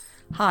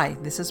Hi,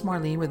 this is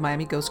Marlene with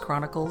Miami Ghost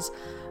Chronicles,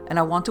 and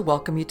I want to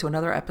welcome you to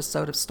another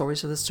episode of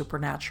Stories of the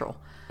Supernatural.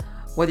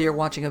 Whether you're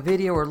watching a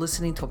video or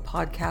listening to a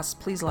podcast,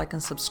 please like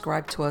and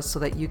subscribe to us so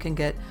that you can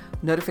get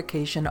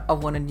notification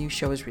of when a new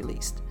show is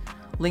released.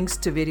 Links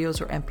to videos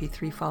or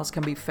MP3 files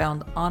can be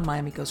found on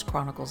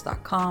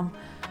MiamiGhostChronicles.com.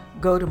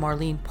 Go to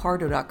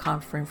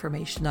MarlenePardo.com for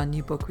information on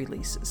new book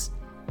releases.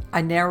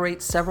 I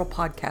narrate several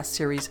podcast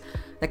series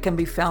that can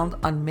be found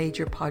on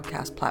major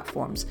podcast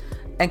platforms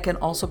and can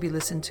also be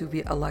listened to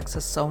via Alexa,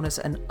 Sonos,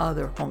 and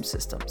other home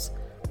systems.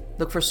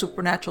 Look for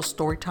Supernatural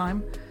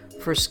Storytime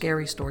for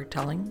scary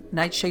storytelling,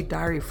 Nightshade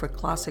Diary for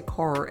classic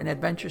horror and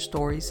adventure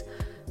stories,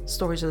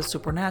 Stories of the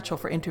Supernatural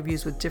for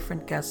interviews with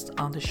different guests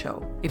on the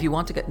show. If you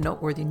want to get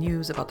noteworthy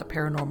news about the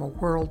paranormal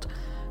world,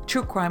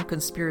 true crime,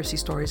 conspiracy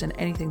stories, and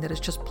anything that is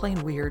just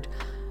plain weird,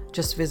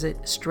 just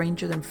visit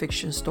Stranger Than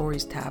Fiction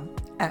Stories tab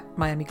at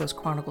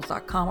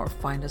MiamiGhostChronicles.com or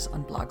find us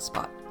on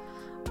Blogspot.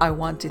 I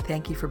want to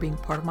thank you for being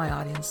part of my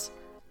audience,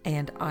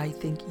 and I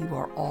think you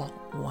are all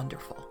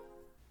wonderful.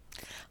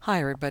 Hi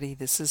everybody,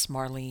 this is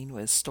Marlene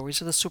with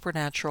Stories of the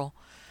Supernatural,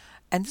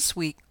 and this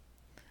week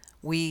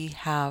we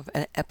have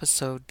an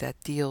episode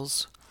that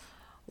deals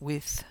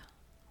with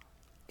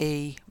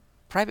a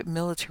private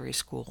military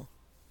school.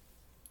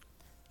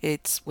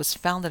 It was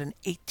founded in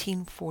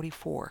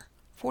 1844,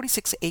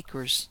 46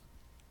 acres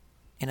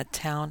in a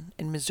town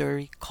in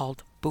Missouri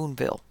called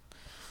Boonville.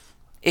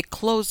 It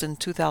closed in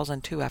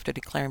 2002 after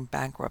declaring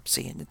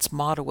bankruptcy, and its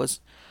motto was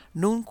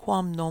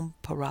Nunquam non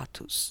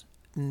paratus,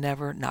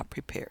 never not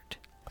prepared.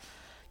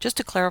 Just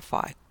to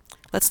clarify,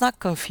 let's not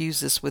confuse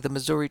this with the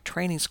Missouri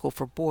Training School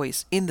for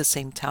Boys in the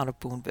same town of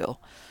Boonville,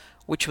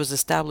 which was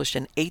established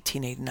in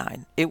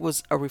 1889. It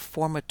was a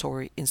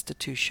reformatory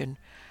institution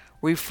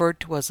referred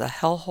to as a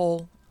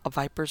hellhole, a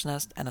viper's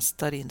nest, and a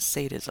study in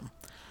sadism.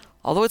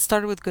 Although it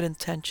started with good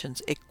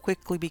intentions, it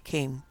quickly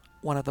became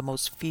one of the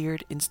most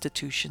feared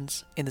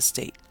institutions in the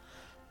state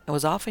and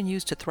was often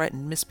used to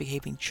threaten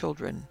misbehaving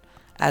children,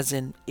 as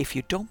in, if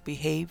you don't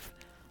behave,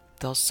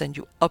 they'll send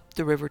you up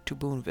the river to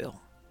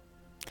Boonville.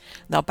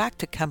 Now back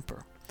to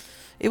Kemper.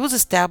 It was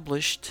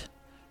established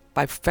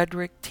by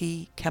Frederick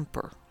T.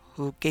 Kemper,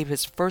 who gave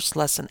his first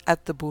lesson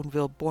at the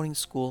Boonville boarding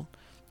school,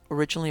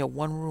 originally a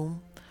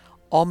one-room,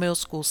 all-male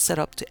school set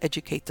up to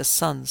educate the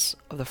sons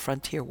of the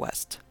frontier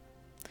West.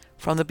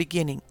 From the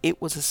beginning,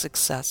 it was a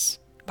success.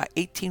 By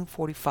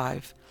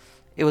 1845,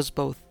 it was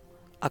both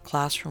a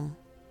classroom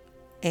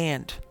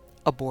and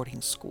a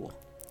boarding school.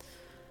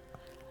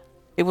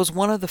 It was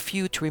one of the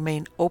few to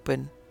remain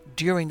open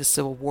during the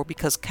Civil War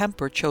because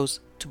Kemper chose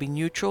to be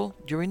neutral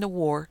during the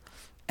war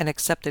and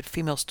accepted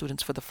female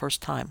students for the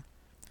first time.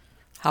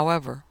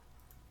 However,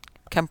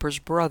 Kemper's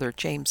brother,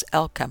 James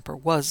L. Kemper,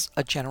 was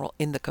a general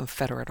in the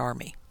Confederate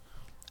Army.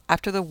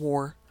 After the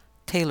war,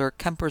 Taylor,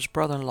 Kemper's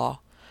brother-in-law,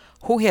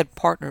 who he had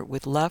partnered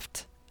with,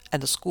 left,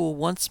 and the school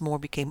once more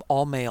became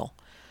all-male.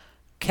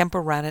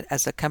 Kemper ran it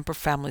as the Kemper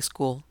Family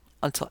School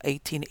until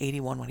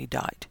 1881 when he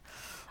died.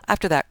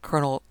 After that,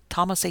 Colonel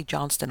Thomas A.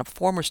 Johnston, a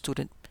former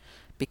student,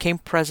 became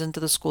president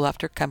of the school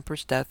after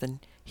Kemper's death, and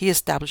he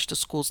established the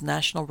school's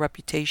national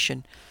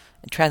reputation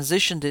and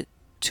transitioned it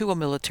to a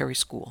military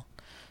school.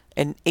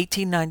 In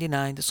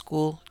 1899, the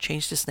school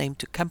changed its name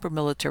to Kemper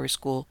Military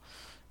School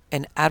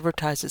and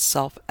advertised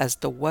itself as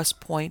the West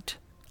Point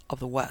of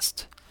the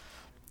West.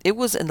 It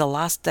was in the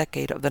last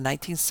decade of the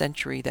 19th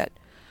century that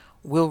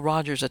Will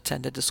Rogers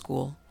attended the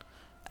school,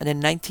 and in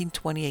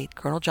 1928,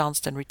 Colonel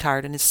Johnston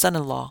retired and his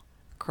son-in-law,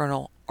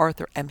 Colonel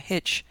Arthur M.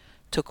 Hitch,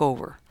 took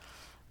over.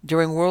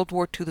 During World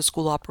War II, the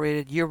school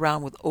operated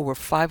year-round with over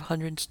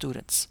 500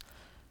 students.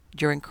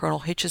 During Colonel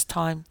Hitch's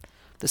time,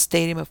 the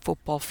stadium and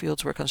football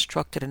fields were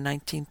constructed in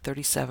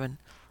 1937,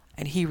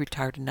 and he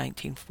retired in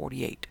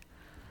 1948.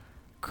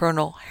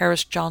 Colonel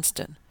Harris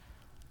Johnston,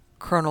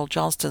 Colonel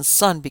Johnston's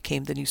son,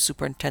 became the new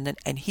superintendent,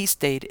 and he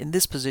stayed in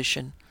this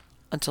position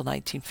until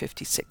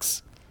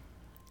 1956.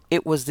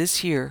 It was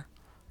this year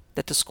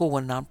that the school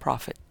went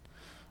nonprofit,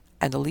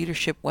 and the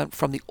leadership went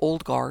from the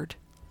old guard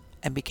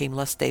and became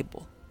less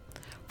stable.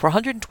 For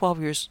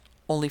 112 years,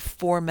 only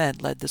 4 men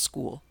led the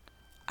school.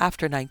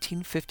 After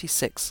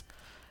 1956,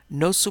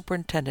 no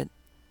superintendent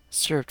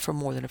served for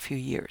more than a few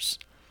years.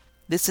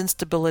 This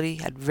instability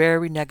had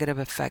very negative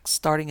effects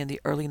starting in the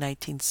early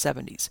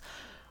 1970s,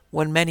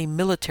 when many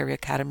military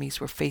academies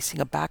were facing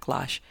a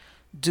backlash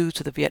due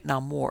to the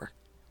Vietnam War.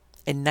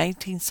 In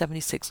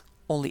 1976,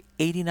 only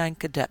 89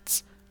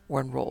 cadets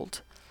were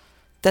enrolled.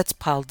 Debts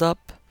piled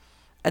up,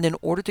 and in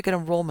order to get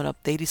enrollment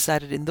up, they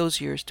decided in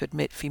those years to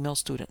admit female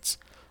students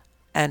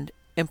and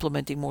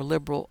implementing more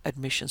liberal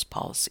admissions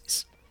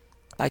policies.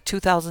 By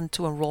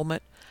 2002,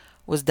 enrollment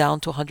was down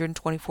to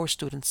 124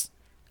 students,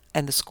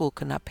 and the school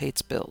could not pay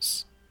its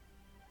bills.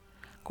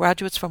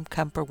 Graduates from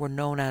Kemper were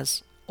known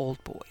as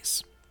old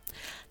boys.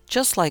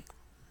 Just like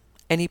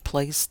any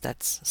place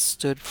that's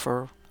stood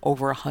for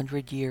over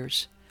 100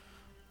 years,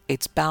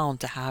 it's bound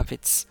to have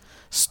its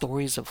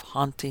stories of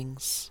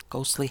hauntings,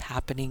 ghostly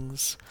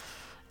happenings,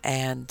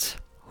 and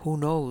who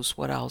knows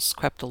what else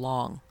crept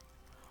along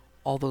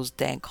all those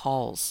dank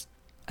halls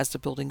as the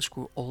buildings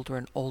grew older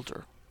and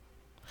older.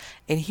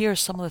 And here are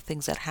some of the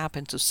things that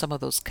happened to some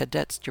of those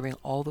cadets during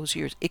all those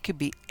years. It could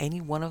be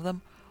any one of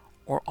them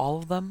or all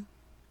of them,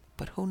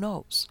 but who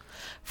knows?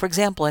 For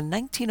example, in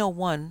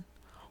 1901,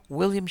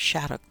 William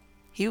Shattuck,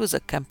 he was a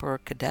Kemper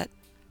cadet,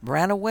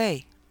 ran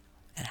away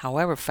and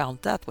however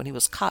found death when he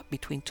was caught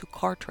between two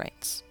car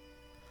trains.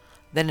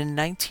 Then in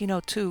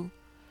 1902,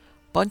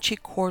 Bunchy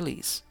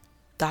Corliss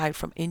died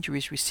from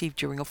injuries received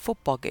during a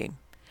football game.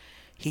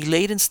 He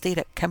laid in state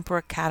at Kemper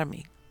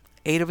Academy.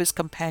 8 of his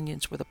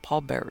companions were the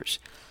pallbearers.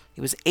 He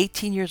was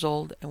 18 years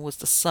old and was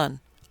the son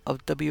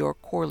of W.R.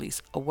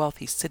 Corliss, a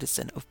wealthy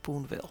citizen of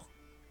Boonville.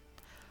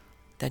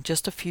 Then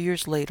just a few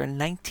years later, in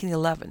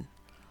 1911,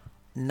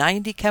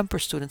 90 Kemper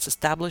students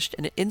established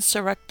an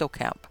insurrecto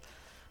camp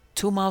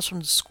 2 miles from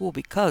the school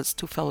because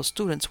 2 fellow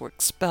students were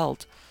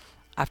expelled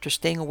after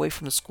staying away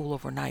from the school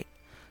overnight.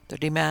 Their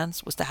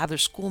demands was to have their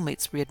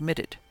schoolmates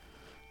readmitted.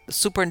 The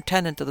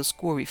superintendent of the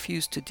school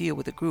refused to deal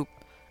with the group.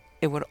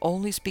 It would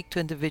only speak to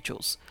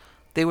individuals.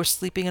 They were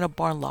sleeping in a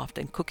barn loft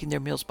and cooking their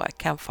meals by a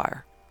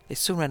campfire. They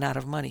soon ran out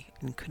of money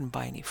and couldn't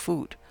buy any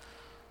food.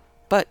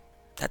 But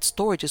that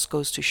story just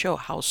goes to show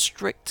how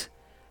strict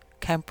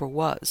Kemper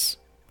was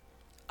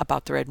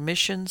about their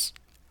admissions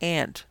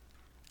and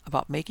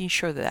about making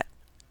sure that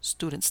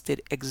students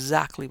did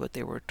exactly what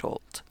they were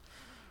told.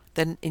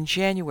 Then in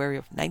January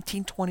of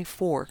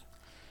 1924,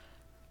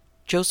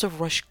 Joseph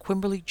Rush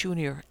Quimberly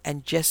Jr.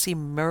 and Jesse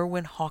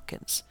Merwin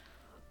Hawkins,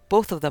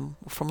 both of them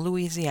were from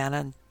Louisiana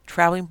and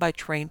traveling by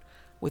train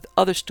with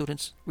other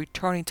students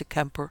returning to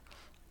Kemper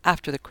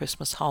after the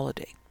Christmas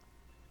holiday.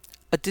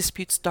 A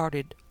dispute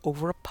started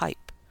over a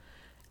pipe,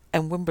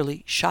 and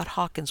Wimberly shot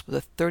Hawkins with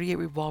a .38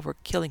 revolver,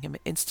 killing him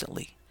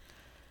instantly.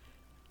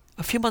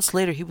 A few months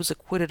later, he was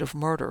acquitted of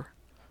murder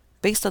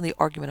based on the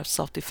argument of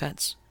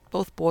self-defense.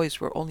 Both boys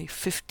were only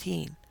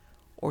 15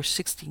 or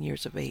 16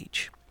 years of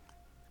age.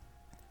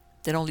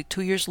 Then only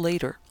 2 years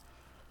later,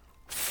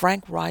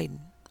 Frank Ryden,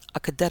 a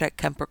cadet at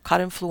Kemper,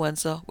 caught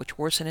influenza, which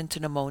worsened into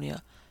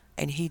pneumonia,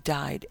 and he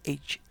died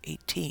age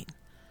 18.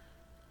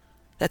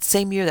 That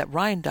same year that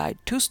Ryan died,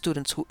 2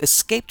 students who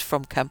escaped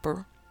from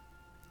Kemper,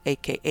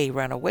 aka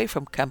ran away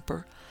from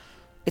Kemper,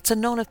 it's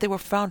unknown if they were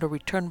found or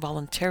returned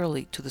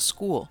voluntarily to the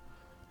school.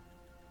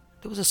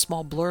 There was a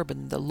small blurb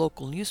in the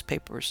local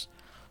newspapers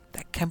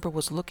that Kemper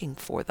was looking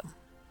for them.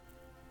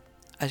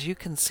 As you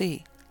can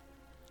see,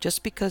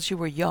 just because you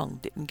were young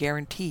didn't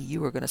guarantee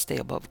you were going to stay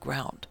above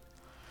ground.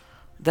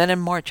 Then in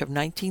March of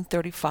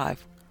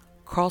 1935,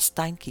 Carl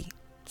Steinke,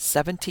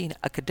 17,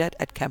 a cadet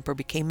at Kemper,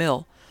 became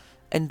ill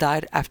and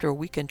died after a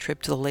weekend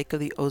trip to the Lake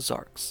of the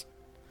Ozarks.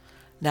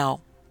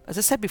 Now, as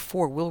I said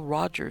before, Will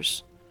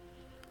Rogers,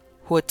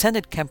 who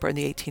attended Kemper in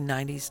the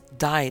 1890s,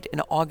 died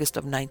in August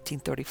of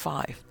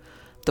 1935.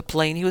 The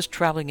plane he was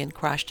traveling in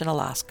crashed in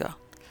Alaska.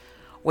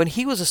 When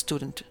he was a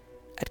student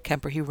at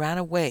Kemper, he ran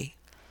away,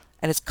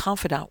 and his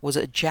confidant was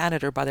a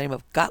janitor by the name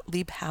of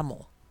Gottlieb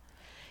Hamel.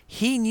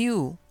 He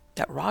knew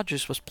that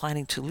Rogers was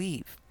planning to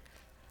leave.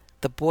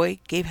 The boy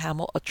gave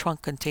Hamel a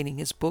trunk containing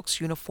his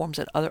books, uniforms,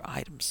 and other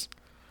items.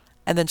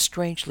 And then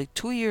strangely,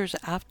 2 years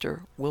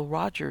after Will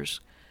Rogers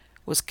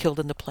was killed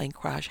in the plane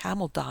crash,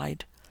 Hamel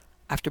died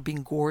after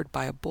being gored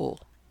by a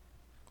bull.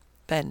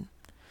 Then,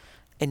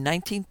 in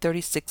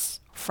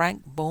 1936,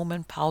 Frank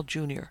Bowman Powell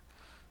Jr.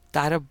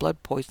 died of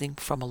blood poisoning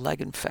from a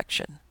leg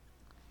infection.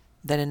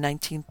 Then in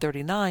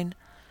 1939,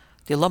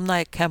 the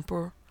alumni at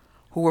Kemper,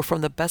 who were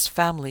from the best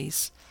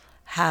families,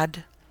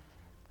 had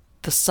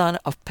the son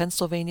of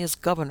Pennsylvania's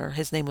governor,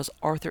 his name was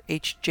Arthur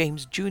H.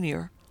 James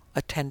Jr.,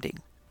 attending.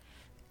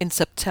 In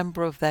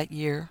September of that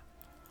year,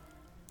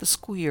 the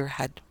school year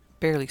had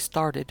barely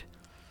started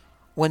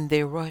when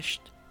they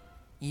rushed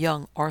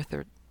young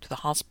Arthur to the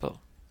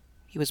hospital.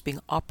 He was being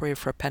operated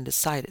for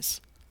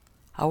appendicitis.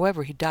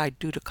 However, he died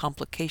due to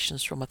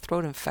complications from a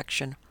throat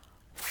infection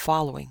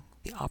following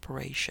the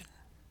operation.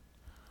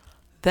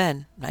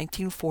 Then,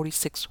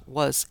 1946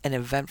 was an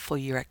eventful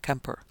year at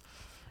Kemper.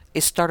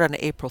 It started on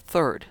April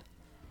 3rd.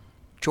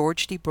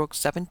 George D. Brooks,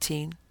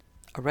 17,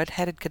 a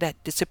red-headed cadet,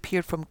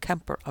 disappeared from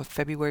Kemper on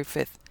February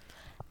 5th,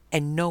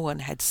 and no one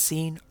had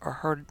seen or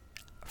heard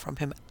from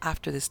him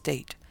after this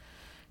date.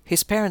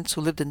 His parents,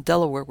 who lived in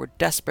Delaware, were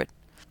desperate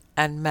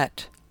and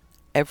met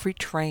every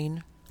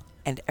train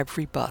and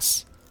every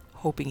bus,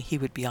 hoping he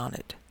would be on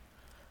it.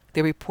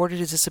 They reported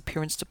his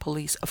disappearance to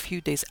police a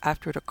few days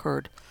after it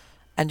occurred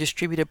and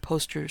distributed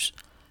posters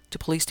to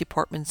police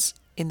departments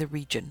in the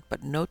region,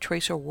 but no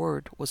trace or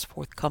word was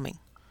forthcoming.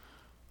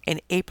 In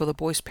April, the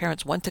boy's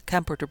parents went to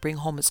Kemper to bring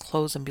home his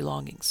clothes and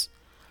belongings.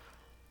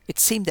 It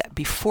seemed that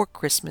before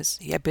Christmas,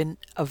 he had been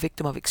a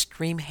victim of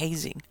extreme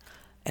hazing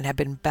and had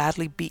been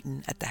badly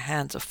beaten at the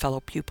hands of fellow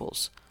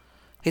pupils.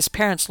 His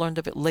parents learned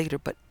of it later,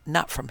 but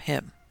not from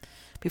him.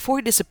 Before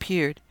he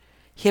disappeared,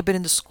 he had been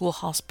in the school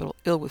hospital,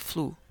 ill with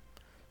flu.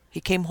 He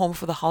came home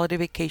for the holiday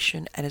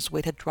vacation, and his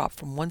weight had dropped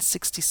from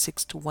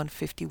 166 to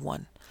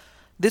 151.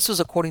 This was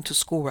according to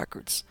school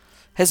records.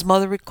 His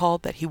mother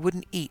recalled that he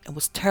wouldn't eat and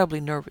was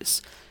terribly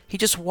nervous. He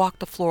just walked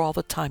the floor all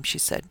the time, she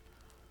said.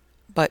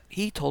 But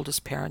he told his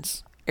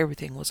parents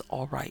everything was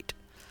all right.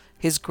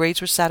 His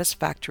grades were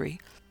satisfactory,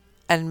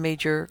 and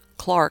Major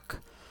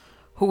Clark,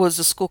 who was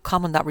the school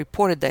commandant,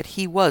 reported that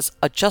he was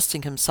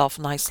adjusting himself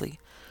nicely.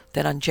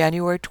 Then on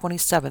January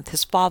 27th,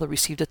 his father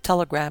received a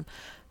telegram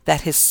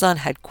that his son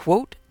had,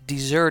 quote,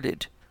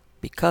 deserted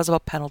because of a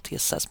penalty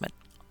assessment,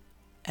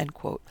 end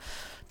quote.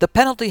 The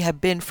penalty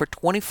had been for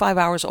 25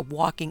 hours of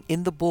walking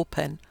in the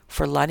bullpen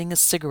for lighting a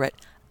cigarette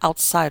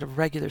outside of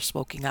regular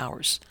smoking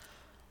hours.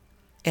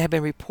 It had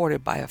been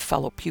reported by a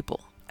fellow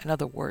pupil. In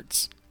other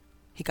words,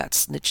 he got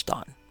snitched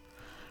on.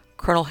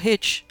 Colonel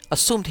Hitch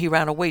assumed he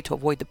ran away to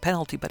avoid the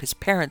penalty, but his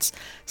parents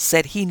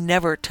said he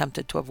never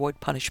attempted to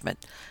avoid punishment.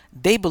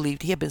 They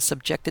believed he had been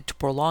subjected to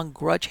prolonged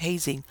grudge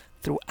hazing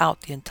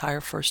throughout the entire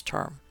first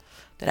term.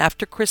 Then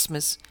after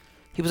Christmas,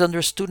 he was under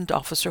a student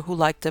officer who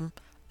liked him,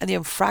 and the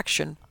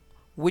infraction,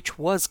 which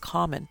was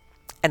common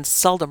and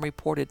seldom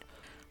reported,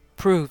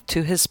 proved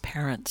to his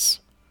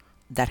parents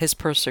that his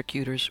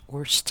persecutors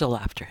were still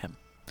after him.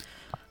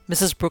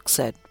 Mrs. Brooks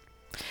said,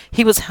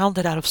 he was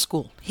hounded out of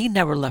school. He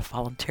never left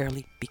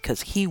voluntarily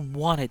because he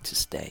wanted to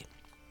stay.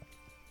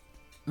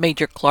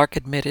 Major Clark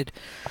admitted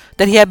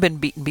that he had been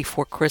beaten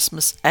before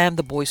Christmas and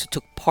the boys who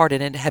took part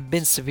in it had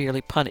been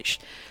severely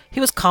punished. He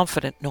was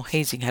confident no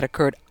hazing had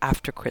occurred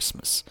after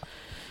Christmas.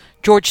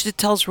 George did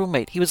tell his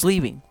roommate he was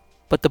leaving,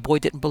 but the boy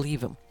didn't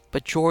believe him.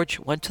 But George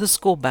went to the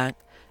school bank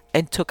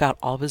and took out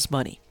all of his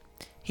money.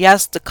 He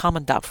asked the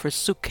commandant for his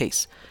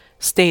suitcase,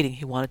 stating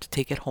he wanted to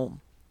take it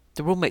home.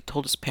 The roommate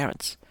told his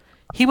parents.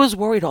 He was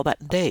worried all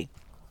that day.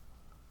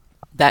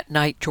 That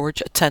night,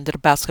 George attended a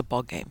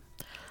basketball game.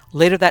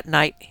 Later that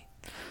night,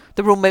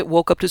 the roommate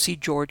woke up to see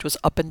George was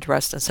up and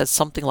dressed and said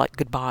something like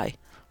goodbye.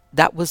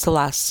 That was the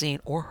last seen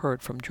or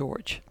heard from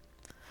George.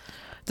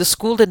 The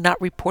school did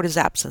not report his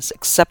absence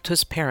except to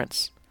his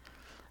parents,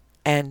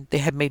 and they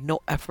had made no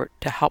effort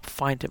to help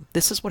find him.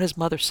 This is what his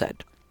mother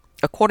said.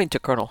 According to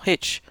Colonel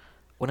Hitch,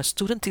 when a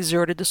student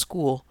deserted the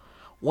school,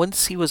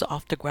 once he was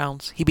off the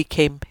grounds, he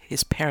became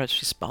his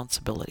parents'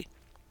 responsibility.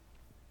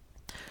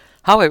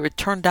 However, it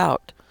turned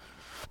out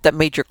that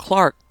Major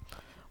Clark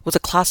was a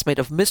classmate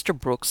of Mr.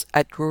 Brooks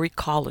at Drury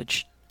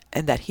College,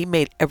 and that he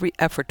made every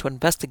effort to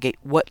investigate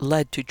what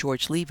led to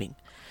George leaving.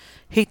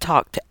 He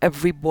talked to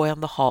every boy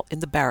on the hall in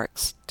the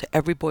barracks, to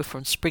every boy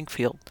from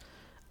Springfield,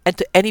 and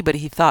to anybody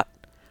he thought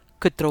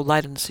could throw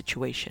light on the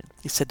situation.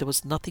 He said there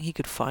was nothing he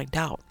could find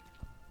out.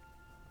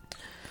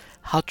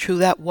 How true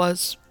that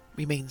was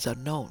remains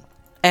unknown.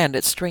 And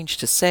it's strange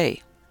to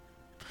say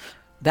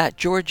that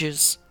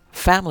George's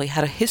family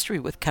had a history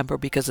with Kemper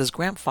because his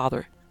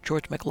grandfather,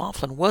 George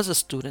McLaughlin, was a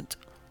student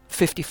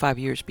 55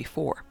 years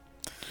before.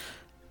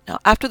 Now,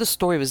 after the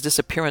story of his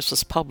disappearance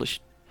was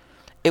published,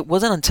 it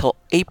wasn't until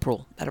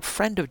April that a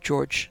friend of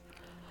George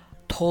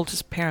told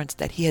his parents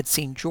that he had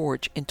seen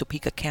George in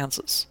Topeka,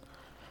 Kansas.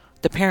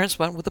 The parents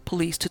went with the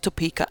police to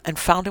Topeka and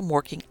found him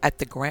working at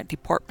the Grant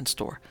department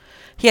store.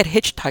 He had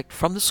hitchhiked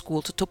from the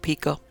school to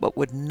Topeka, but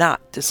would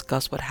not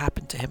discuss what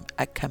happened to him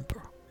at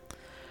Kemper.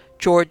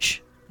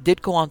 George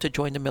did go on to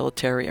join the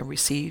military and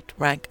received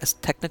rank as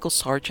technical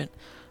sergeant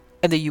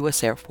in the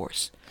U.S. Air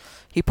Force.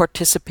 He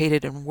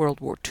participated in World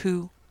War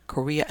II,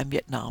 Korea, and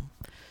Vietnam.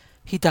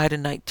 He died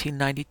in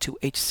 1992,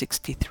 age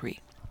 63.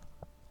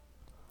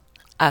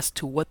 As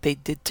to what they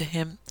did to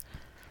him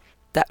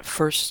that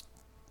first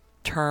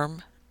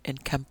term in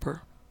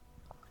Kemper,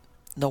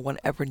 no one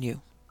ever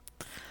knew.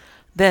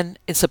 Then,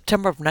 in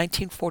September of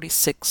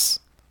 1946,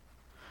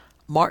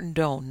 Martin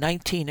Doan,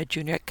 19, a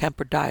junior at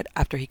Kemper, died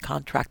after he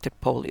contracted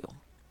polio.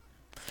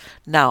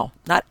 Now,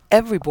 not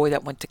every boy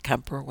that went to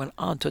Kemper went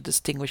on to a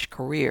distinguished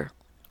career,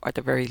 or at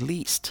the very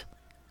least,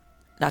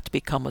 not to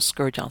become a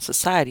scourge on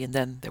society, and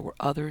then there were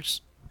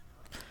others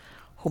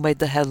who made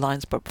the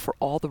headlines, but for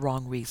all the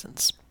wrong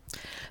reasons.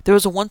 There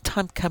was a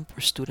one-time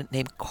Kemper student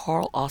named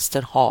Carl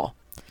Austin Hall.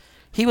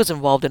 He was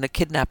involved in a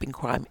kidnapping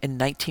crime in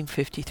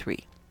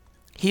 1953.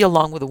 He,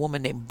 along with a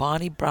woman named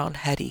Bonnie Brown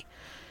Hetty,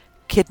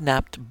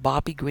 kidnapped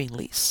Bobby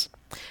Greenlease.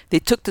 They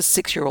took the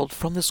 6-year-old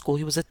from the school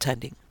he was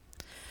attending.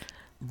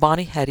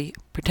 Bonnie Hetty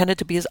pretended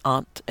to be his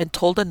aunt and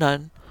told a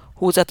nun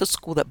who was at the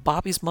school that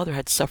Bobby's mother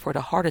had suffered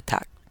a heart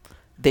attack.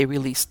 They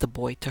released the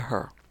boy to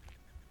her.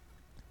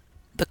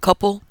 The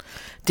couple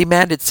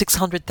demanded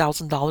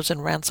 $600,000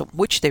 in ransom,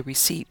 which they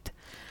received.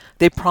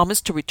 They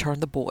promised to return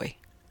the boy.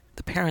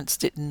 The parents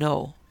didn't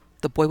know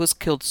the boy was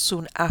killed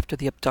soon after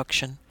the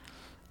abduction,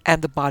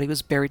 and the body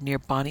was buried near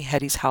Bonnie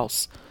Hetty's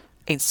house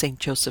in St.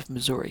 Joseph,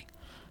 Missouri.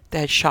 They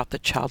had shot the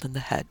child in the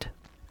head.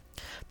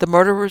 The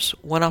murderers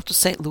went off to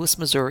St. Louis,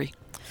 Missouri.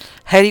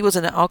 Hetty was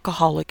an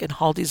alcoholic, and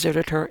Hall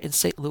deserted her in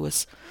St.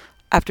 Louis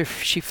after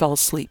she fell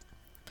asleep.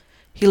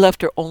 He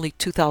left her only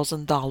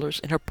 $2,000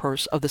 in her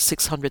purse of the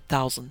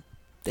 $600,000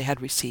 they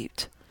had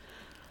received.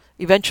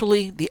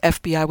 Eventually, the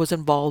FBI was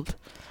involved,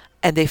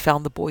 and they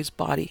found the boy's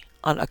body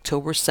on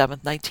October 7,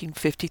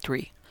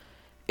 1953.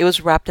 It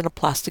was wrapped in a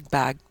plastic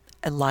bag,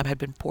 and lime had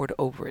been poured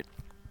over it.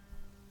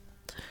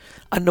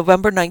 On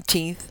November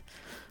 19th,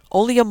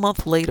 only a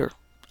month later,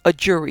 a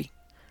jury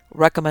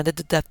recommended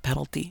the death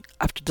penalty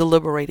after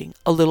deliberating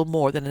a little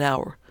more than an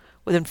hour,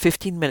 Within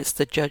 15 minutes,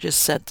 the judges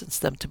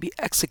sentenced them to be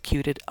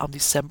executed on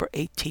December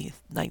 18th,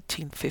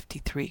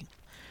 1953.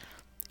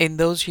 In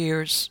those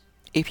years,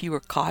 if you were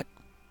caught,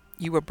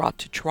 you were brought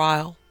to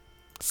trial,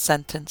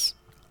 sentenced,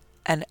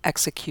 and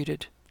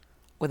executed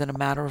within a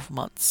matter of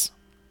months.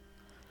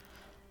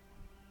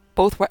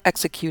 Both were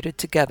executed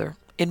together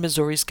in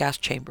Missouri's gas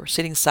chamber,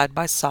 sitting side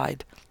by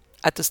side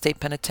at the state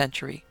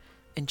penitentiary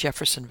in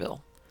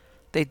Jeffersonville.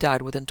 They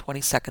died within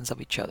 20 seconds of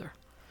each other.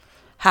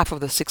 Half of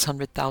the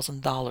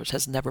 $600,000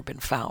 has never been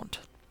found.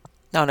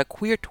 Now, in a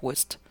queer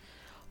twist,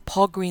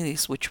 Paul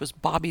Greenlease, which was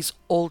Bobby's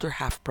older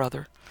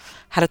half-brother,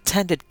 had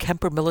attended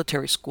Kemper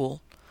Military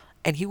School,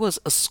 and he was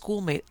a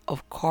schoolmate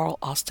of Carl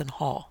Austin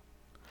Hall.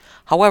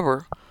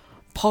 However,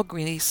 Paul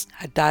Greenlease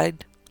had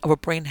died of a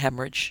brain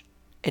hemorrhage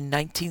in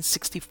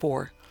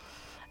 1964,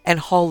 and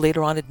Hall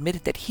later on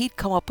admitted that he'd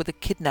come up with a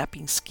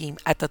kidnapping scheme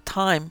at the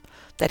time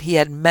that he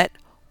had met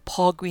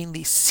Paul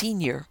Greenlease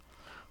Sr.,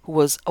 who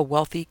was a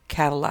wealthy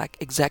Cadillac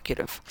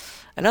executive.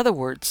 In other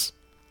words,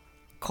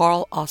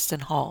 Carl Austin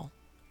Hall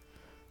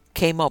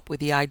came up with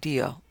the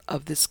idea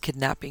of this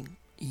kidnapping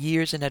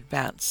years in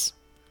advance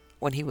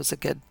when he was a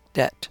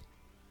cadet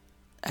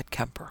at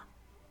Kemper.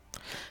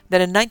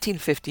 Then in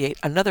 1958,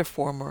 another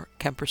former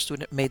Kemper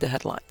student made the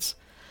headlines.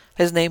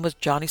 His name was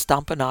Johnny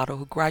Stompanato,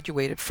 who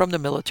graduated from the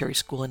military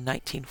school in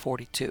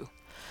 1942.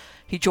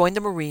 He joined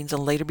the Marines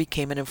and later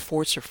became an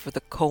enforcer for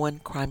the Cohen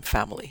crime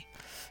family.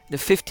 In the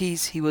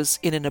 50s, he was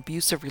in an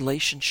abusive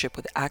relationship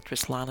with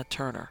actress Lana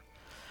Turner.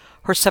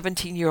 Her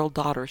 17-year-old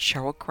daughter,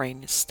 Cheryl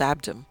Crane,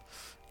 stabbed him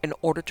in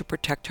order to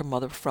protect her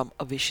mother from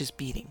a vicious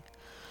beating.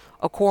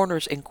 A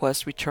coroner's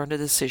inquest returned a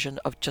decision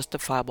of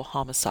justifiable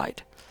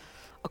homicide.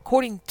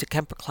 According to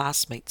Kemper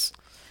classmates,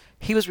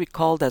 he was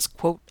recalled as,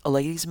 quote, a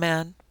ladies'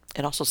 man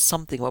and also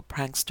something of a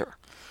prankster.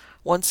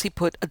 Once he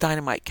put a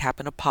dynamite cap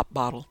in a pop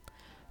bottle,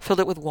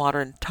 filled it with water,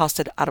 and tossed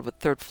it out of a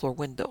third-floor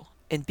window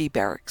in B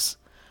Barracks.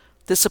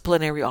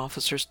 Disciplinary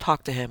officers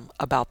talked to him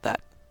about that,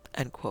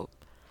 end quote.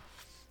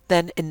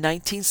 Then, in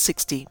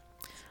 1960,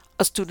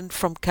 a student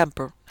from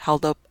Kemper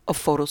held up a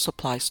photo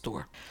supply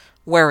store,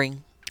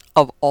 wearing,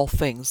 of all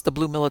things, the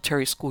blue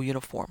military school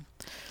uniform.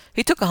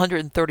 He took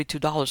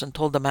 $132 and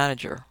told the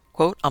manager,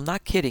 quote, I'm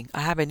not kidding,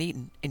 I haven't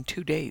eaten in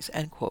 2 days,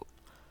 end quote.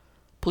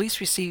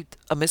 Police received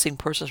a missing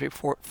persons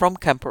report from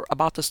Kemper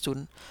about the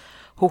student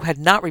who had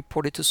not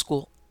reported to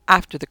school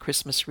after the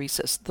Christmas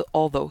recess,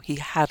 although he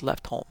had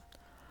left home.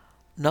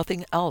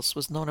 Nothing else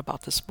was known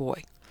about this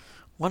boy.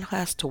 One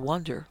has to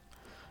wonder,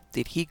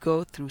 did he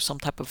go through some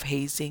type of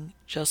hazing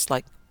just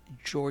like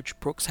George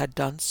Brooks had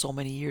done so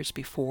many years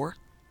before?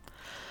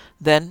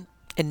 Then,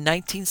 in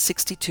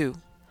 1962,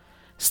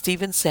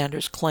 Stephen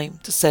Sanders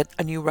claimed to set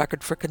a new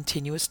record for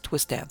continuous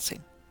twist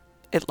dancing.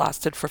 It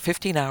lasted for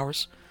 15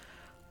 hours,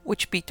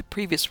 which beat the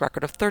previous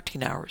record of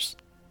 13 hours.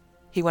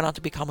 He went on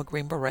to become a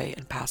Green Beret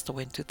and passed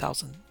away in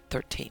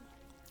 2013.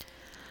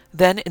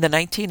 Then, in the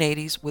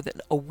 1980s,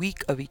 within a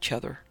week of each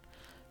other,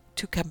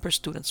 2 Kemper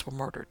students were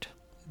murdered.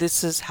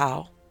 This is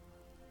how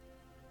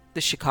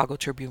the Chicago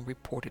Tribune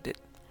reported it.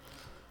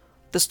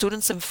 The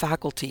students and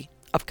faculty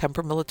of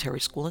Kemper Military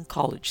School and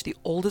College, the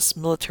oldest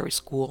military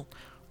school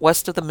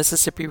west of the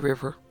Mississippi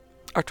River,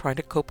 are trying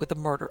to cope with the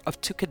murder of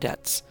 2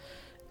 cadets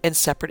in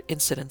separate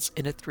incidents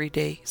in a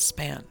 3-day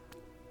span.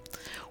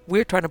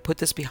 We're trying to put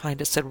this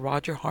behind us, said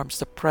Roger Harms,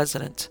 the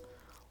president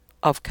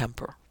of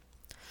Kemper.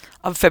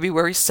 On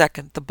February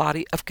 2nd, the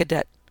body of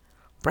Cadet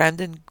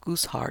Brandon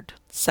Gooshard,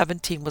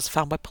 17, was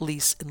found by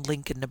police in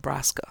Lincoln,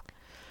 Nebraska.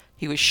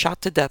 He was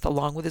shot to death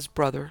along with his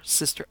brother,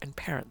 sister, and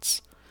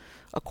parents.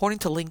 According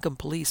to Lincoln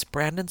police,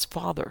 Brandon's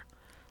father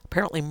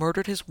apparently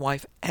murdered his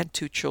wife and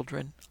 2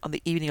 children on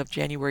the evening of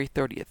January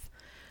 30th.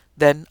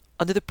 Then,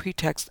 under the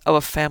pretext of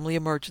a family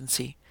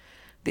emergency,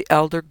 the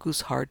elder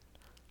Gooshard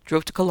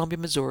drove to Columbia,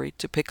 Missouri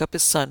to pick up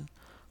his son,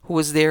 who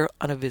was there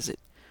on a visit.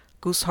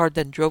 Gooshard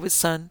then drove his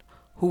son,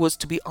 who was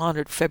to be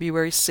honored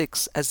February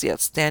 6th as the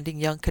outstanding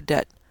young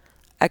cadet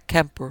at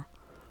Kemper,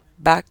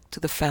 back to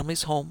the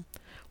family's home,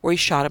 where he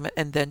shot him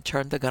and then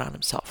turned the gun on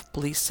himself.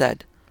 Police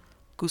said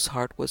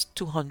Gooshard was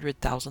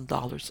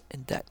 $200,000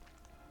 in debt.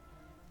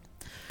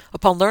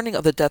 Upon learning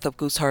of the death of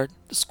Gooshard,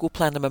 the school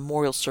planned a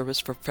memorial service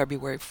for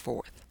February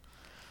 4th.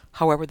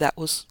 However, that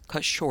was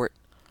cut short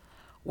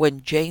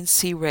when Jane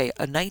C. Ray,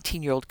 a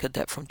 19-year-old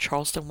cadet from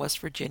Charleston, West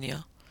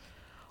Virginia,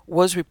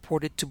 was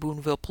reported to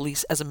Boonville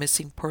police as a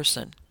missing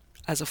person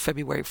as of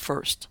February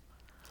 1st.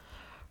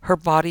 Her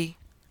body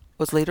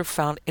was later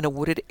found in a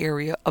wooded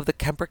area of the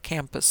Kemper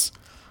campus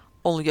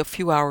only a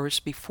few hours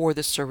before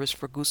the service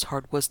for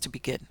Gooshard was to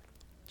begin.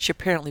 She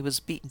apparently was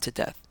beaten to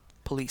death,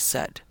 police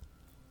said.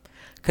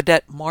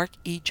 Cadet Mark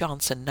E.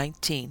 Johnson,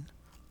 19,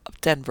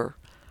 of Denver,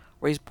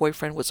 Ray's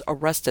boyfriend, was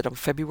arrested on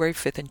February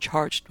 5th and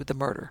charged with the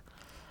murder.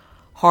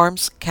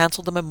 Harms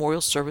canceled the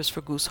memorial service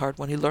for Gooshard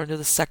when he learned of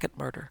the second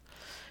murder.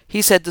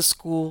 He said the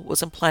school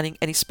wasn't planning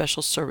any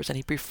special service and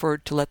he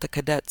preferred to let the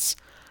cadets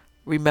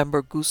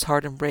remember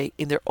Gooshard and Ray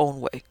in their own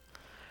way.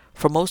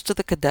 For most of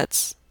the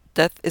cadets,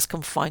 death is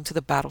confined to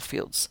the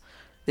battlefields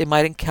they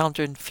might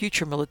encounter in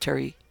future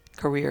military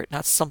career,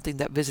 not something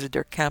that visited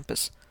their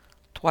campus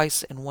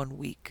twice in 1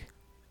 week.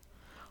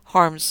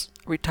 Harms,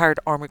 a retired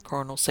Army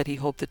colonel, said he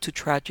hoped the two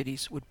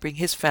tragedies would bring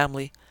his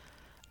family,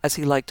 as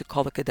he liked to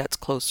call the cadets,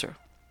 closer.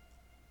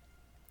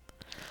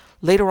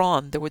 Later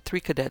on, there were 3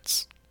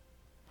 cadets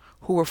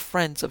who were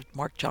friends of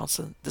Mark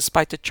Johnson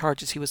despite the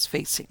charges he was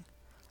facing.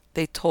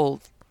 They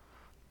told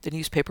the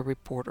newspaper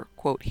reporter,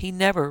 quote, "He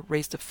never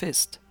raised a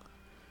fist.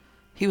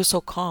 He was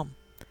so calm,"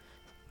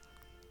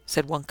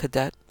 said one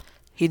cadet.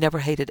 "He never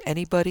hated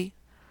anybody."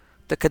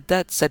 The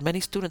cadet said many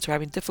students are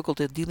having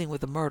difficulty dealing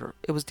with the murder.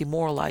 It was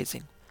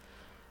demoralizing.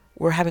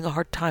 We're having a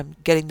hard time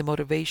getting the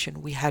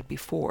motivation we had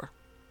before.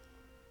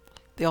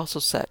 They also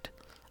said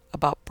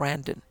about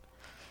Brandon,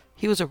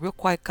 he was a real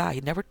quiet guy.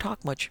 He never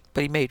talked much,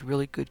 but he made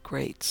really good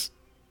grades.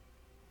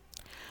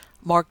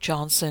 Mark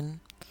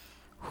Johnson,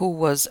 who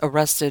was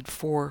arrested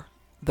for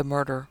the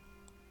murder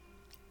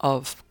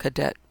of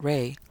Cadet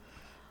Ray,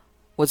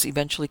 was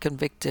eventually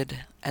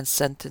convicted and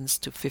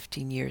sentenced to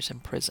 15 years in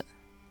prison.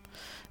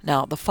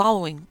 Now, the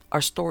following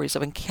are stories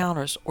of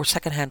encounters or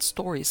secondhand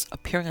stories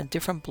appearing on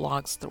different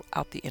blogs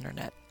throughout the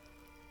internet.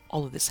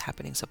 All of this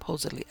happening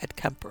supposedly at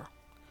Kemper.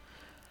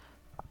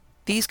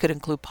 These could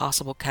include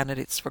possible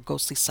candidates for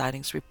ghostly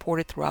sightings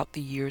reported throughout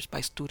the years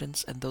by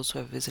students and those who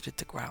have visited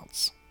the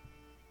grounds.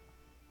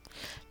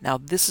 Now,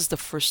 this is the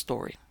first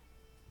story.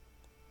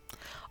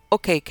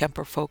 Okay,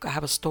 Kemper folk, I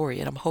have a story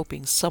and I'm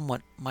hoping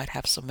someone might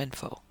have some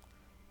info.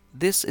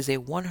 This is a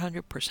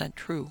 100%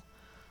 true,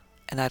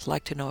 and I'd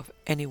like to know if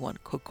anyone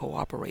could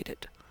corroborate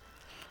it.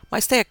 My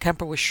stay at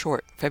Kemper was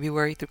short,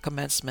 February through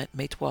commencement,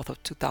 May 12th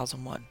of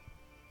 2001.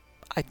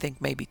 I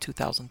think maybe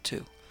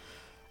 2002.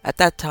 At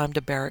that time,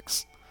 the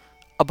barracks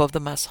above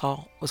the mess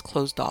hall was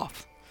closed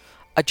off.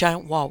 A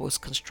giant wall was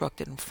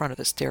constructed in front of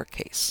the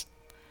staircase.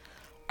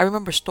 I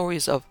remember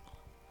stories of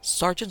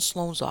Sergeant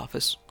Sloan's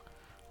office,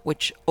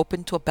 which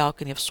opened to a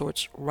balcony of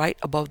sorts right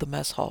above the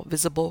mess hall,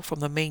 visible from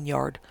the main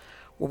yard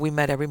where we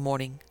met every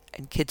morning,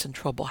 and kids in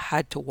trouble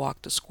had to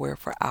walk the square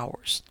for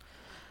hours.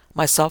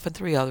 Myself and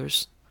 3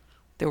 others,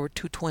 there were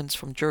 2 twins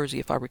from Jersey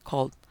if I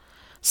recall,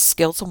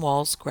 scaled some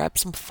walls, grabbed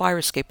some fire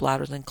escape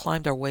ladders, and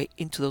climbed our way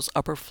into those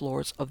upper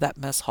floors of that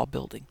mess hall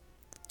building.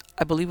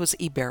 I believe it was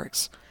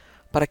E-Barracks,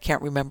 but I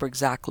can't remember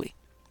exactly.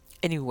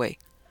 Anyway,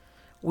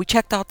 we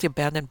checked out the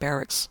abandoned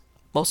barracks,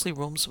 mostly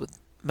rooms with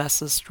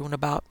messes strewn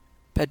about,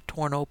 bed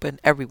torn open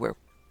everywhere.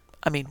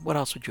 I mean, what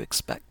else would you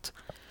expect?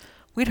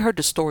 We'd heard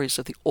the stories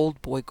of the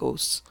old boy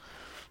ghosts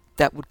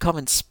that would come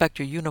inspect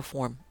your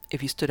uniform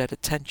if you stood at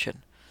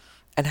attention,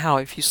 and how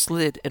if you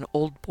slid an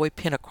old boy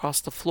pin across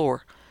the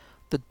floor,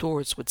 the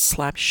doors would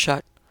slam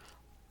shut,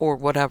 or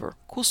whatever.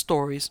 Cool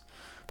stories,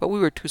 but we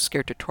were too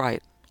scared to try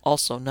it.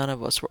 Also, none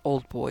of us were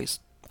old boys,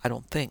 I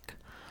don't think.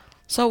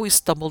 So we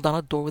stumbled on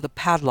a door with a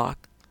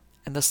padlock,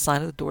 and the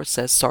sign of the door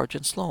says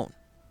Sergeant Sloan.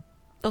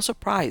 No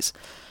surprise,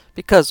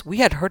 because we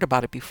had heard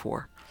about it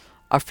before.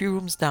 A few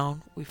rooms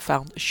down, we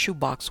found a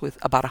shoebox with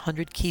about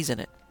 100 keys in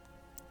it.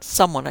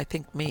 Someone, I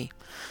think me,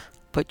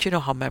 but you know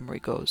how memory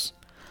goes,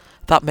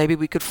 thought maybe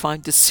we could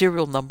find the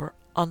serial number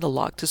on the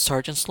lock to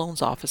Sergeant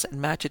Sloan's office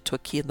and match it to a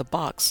key in the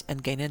box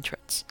and gain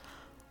entrance.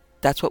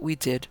 That's what we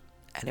did,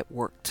 and it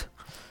worked.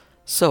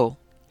 So,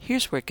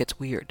 here's where it gets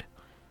weird.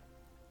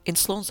 In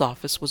Sloan's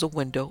office was a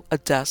window, a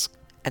desk,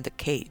 and a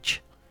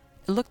cage.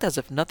 It looked as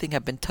if nothing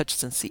had been touched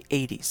since the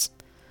 80s.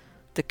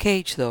 The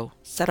cage, though,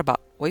 sat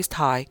about waist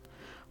high,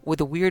 with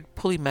a weird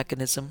pulley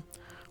mechanism,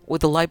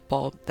 with a light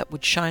bulb that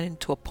would shine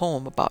into a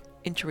poem about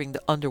entering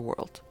the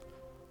underworld.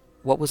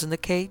 What was in the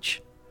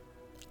cage?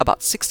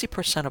 About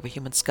 60% of a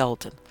human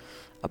skeleton,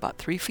 about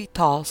 3 feet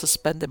tall,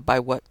 suspended by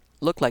what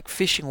looked like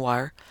fishing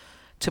wire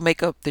to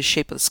make up the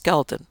shape of the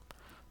skeleton,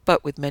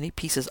 but with many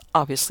pieces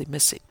obviously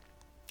missing.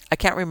 I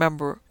can't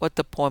remember what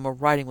the poem or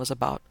writing was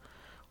about,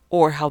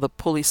 or how the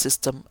pulley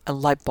system and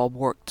light bulb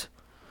worked,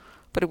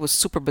 but it was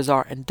super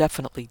bizarre and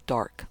definitely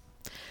dark.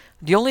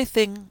 The only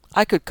thing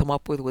I could come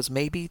up with was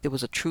maybe there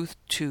was a truth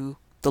to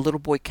the little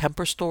boy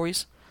Kemper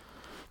stories.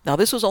 Now,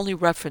 this was only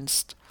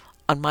referenced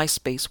on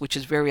MySpace, which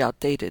is very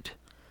outdated,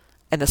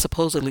 and that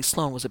supposedly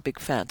Sloan was a big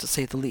fan, to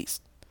say the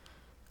least.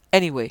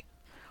 Anyway,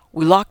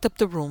 we locked up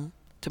the room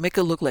to make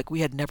it look like we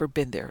had never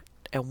been there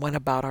and went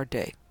about our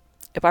day.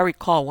 If I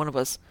recall, one of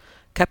us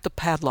kept the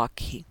padlock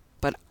key,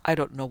 but I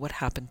don't know what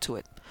happened to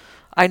it.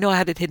 I know I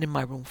had it hidden in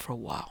my room for a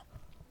while.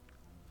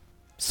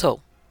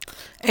 So,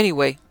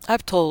 anyway,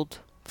 I've told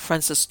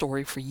friends this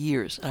story for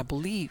years, and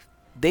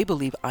they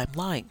believe I'm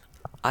lying.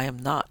 I am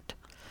not.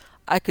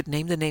 I could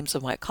name the names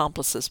of my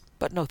accomplices,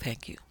 but no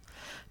thank you.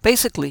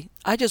 Basically,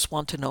 I just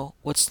want to know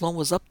what Sloan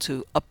was up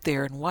to up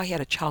there and why he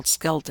had a child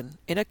skeleton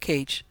in a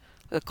cage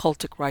with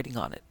occultic writing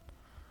on it.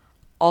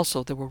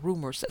 Also, there were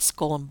rumors that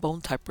skull and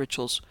bone type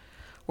rituals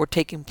were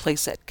taking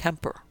place at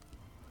Kemper.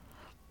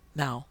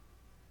 Now,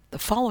 the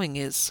following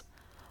is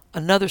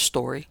another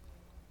story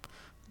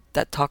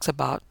that talks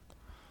about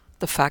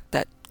the fact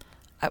that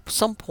at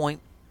some point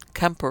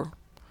Kemper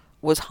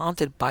was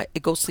haunted by a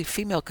ghostly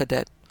female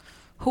cadet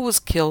who was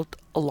killed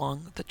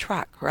along the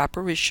track. Her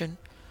apparition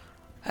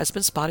has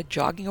been spotted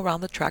jogging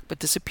around the track but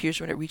disappears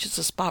when it reaches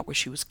the spot where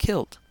she was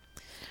killed.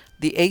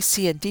 The A,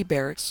 C, and D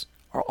barracks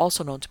are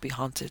also known to be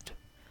haunted.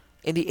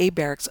 In the A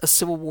barracks, a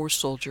Civil War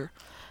soldier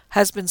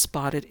has been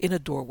spotted in a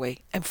doorway,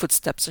 and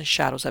footsteps and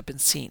shadows have been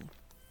seen.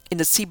 In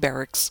the C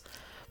barracks,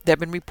 there have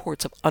been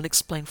reports of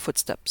unexplained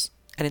footsteps,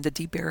 and in the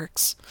D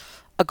barracks,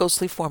 a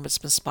ghostly form has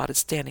been spotted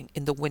standing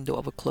in the window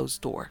of a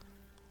closed door.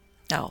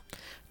 Now,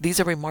 these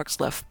are remarks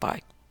left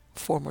by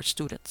former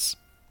students.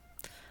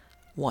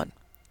 1.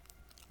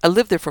 I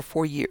lived there for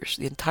 4 years.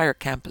 The entire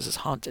campus is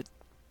haunted.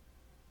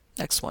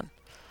 Next one.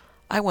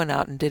 I went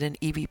out and did an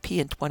EVP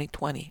in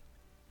 2020.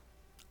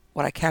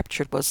 What I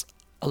captured was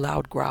a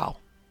loud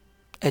growl.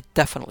 It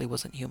definitely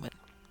wasn't human.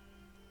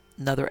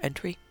 Another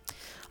entry.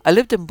 I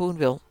lived in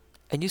Boonville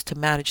and used to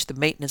manage the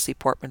maintenance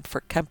department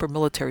for Kemper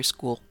Military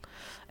School,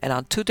 and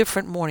on 2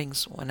 different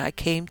mornings when I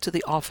came to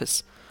the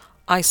office,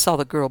 I saw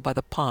the girl by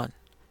the pond.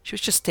 She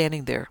was just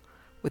standing there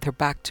with her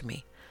back to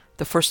me.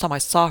 The first time I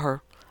saw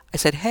her, I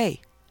said,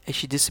 "Hey," and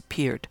she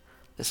disappeared.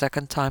 The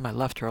second time, I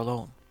left her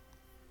alone.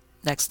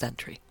 Next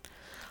entry.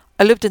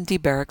 I lived in D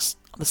barracks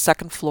on the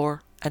 2nd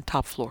floor and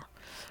top floor.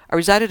 I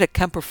resided at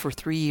Kemper for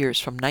 3 years,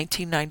 from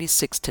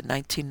 1996 to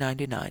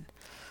 1999.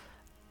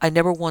 I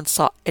never once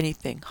saw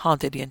anything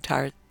haunted the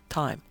entire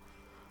time,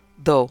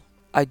 though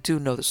I do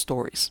know the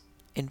stories.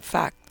 In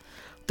fact,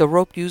 the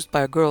rope used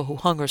by a girl who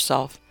hung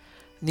herself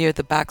near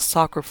the back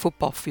soccer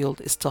football field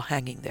is still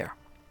hanging there.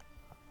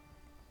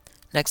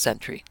 Next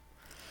entry.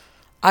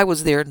 I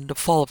was there in the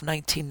fall of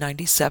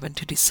 1997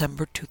 to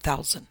December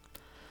 2000.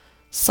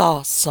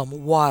 Saw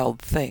some wild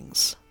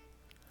things,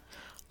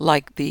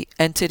 like the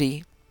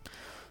entity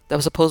that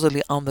was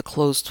supposedly on the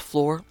closed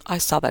floor. I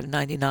saw that in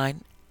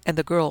 99, and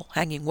the girl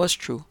hanging was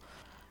true.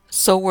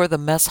 So were the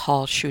mess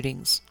hall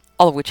shootings,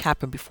 all of which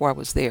happened before I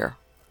was there.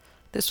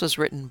 This was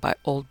written by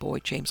old boy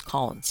James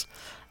Collins.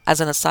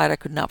 As an aside, I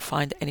could not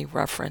find any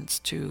reference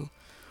to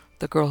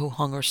the girl who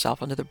hung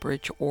herself under the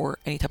bridge or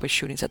any type of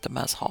shootings at the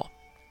mess hall.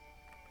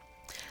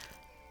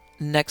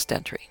 Next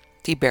entry.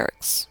 D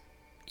barracks.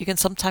 You can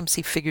sometimes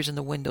see figures in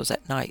the windows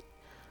at night.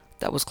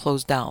 That was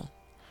closed down.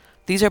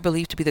 These are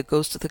believed to be the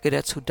ghosts of the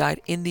cadets who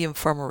died in the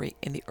infirmary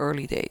in the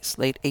early days,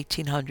 late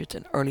 1800s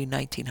and early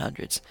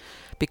 1900s,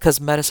 because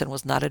medicine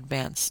was not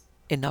advanced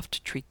enough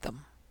to treat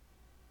them.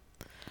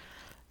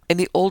 In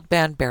the old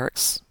band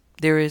barracks,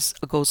 there is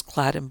a ghost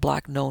clad in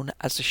black known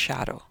as the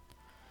Shadow.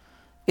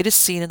 It is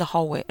seen in the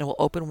hallway and will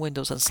open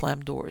windows and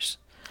slam doors.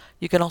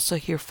 You can also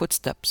hear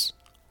footsteps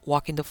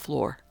walking the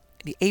floor.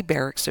 In the A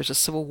barracks, there's a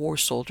Civil War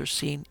soldier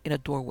seen in a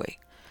doorway.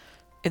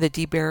 In the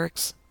D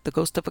barracks, the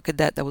ghost of a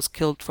cadet that was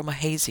killed from a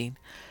hazing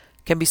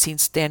can be seen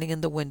standing in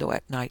the window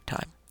at night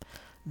time.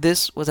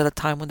 This was at a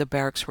time when the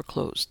barracks were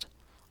closed.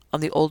 On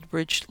the old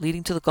bridge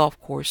leading to the golf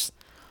course,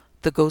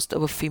 the ghost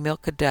of a female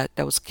cadet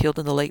that was killed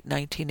in the late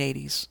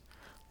 1980s,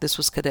 this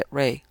was Cadet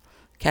Ray,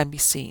 can be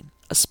seen.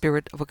 A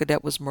spirit of a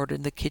cadet was murdered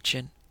in the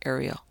kitchen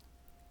area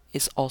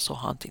is also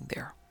haunting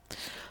there.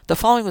 The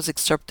following was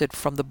excerpted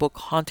from the book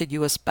Haunted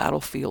U.S.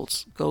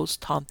 Battlefields,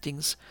 Ghost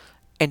Hauntings,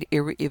 and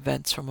Eerie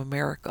Events from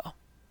America.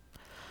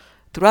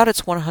 Throughout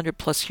its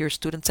 100-plus years,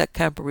 students at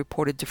Kemper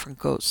reported different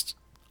ghosts.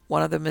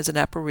 One of them is an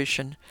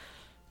apparition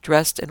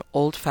dressed in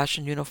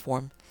old-fashioned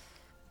uniform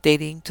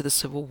dating to the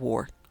Civil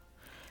War.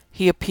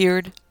 He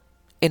appeared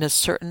in a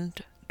certain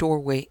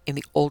doorway in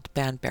the old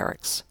band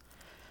barracks.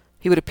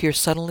 He would appear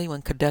suddenly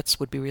when cadets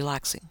would be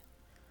relaxing.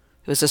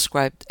 He was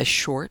described as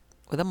short,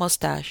 with a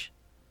mustache,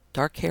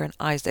 dark hair, and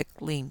eyes that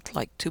gleamed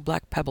like 2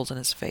 black pebbles in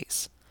his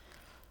face.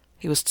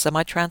 He was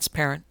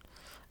semi-transparent,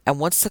 and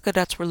once the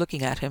cadets were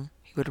looking at him,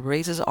 he would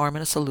raise his arm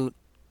in a salute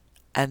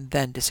and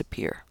then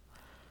disappear.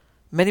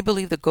 Many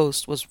believe the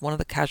ghost was one of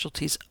the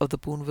casualties of the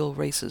Boonville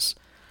races,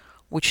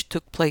 which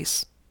took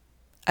place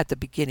at the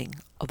beginning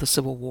of the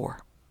Civil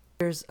War.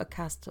 There's a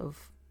cast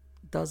of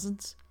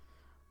dozens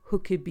who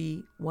could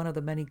be one of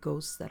the many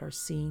ghosts that are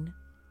seen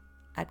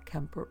at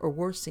Kemper, or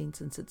were seen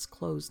since it's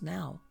closed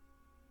now.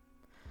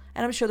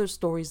 And I'm sure there's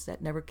stories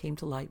that never came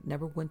to light,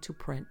 never went to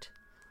print.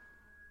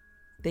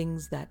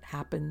 Things that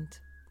happened,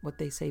 what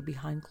they say,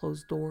 behind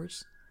closed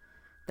doors,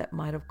 that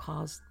might have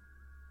caused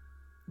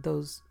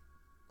those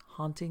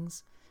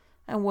hauntings.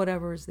 And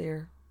whatever is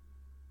there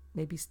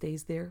maybe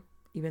stays there,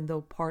 even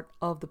though part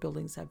of the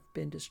buildings have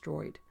been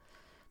destroyed.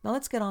 Now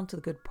let's get on to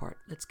the good part.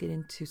 Let's get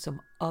into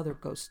some other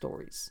ghost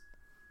stories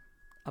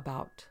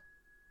about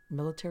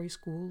military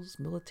schools,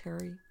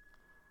 military.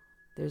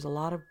 There's a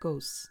lot of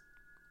ghosts.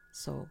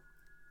 So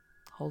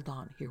hold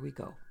on, here we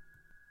go.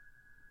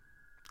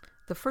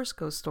 The first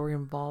ghost story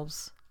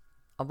involves,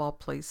 of all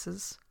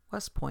places,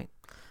 West Point,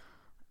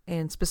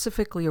 and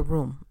specifically a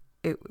room.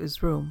 It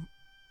was room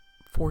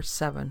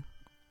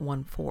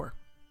 4714.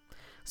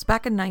 It's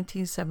back in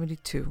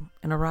 1972,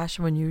 and a rash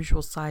of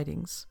unusual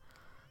sightings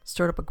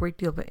stirred up a great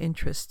deal of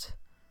interest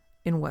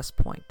in West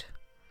Point.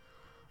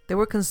 They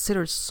were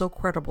considered so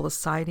credible, the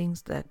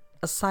sightings, that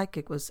a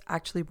psychic was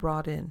actually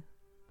brought in,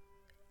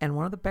 and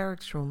one of the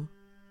barracks room,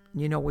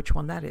 you know which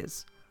one that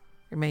is,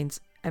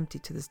 remains empty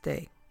to this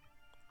day.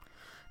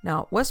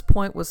 Now, West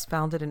Point was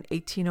founded in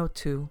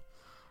 1802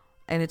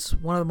 and it's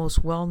one of the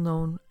most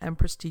well-known and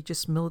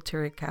prestigious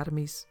military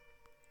academies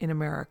in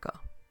America.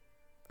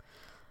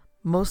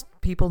 Most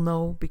people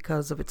know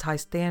because of its high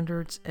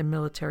standards and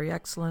military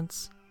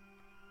excellence.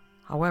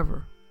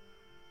 However,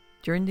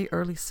 during the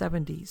early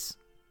 70s,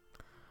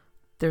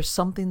 there's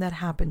something that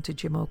happened to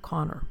Jim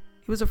O'Connor.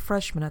 He was a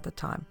freshman at the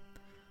time,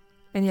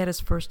 and he had his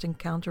first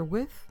encounter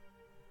with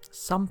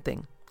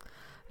something.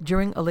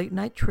 During a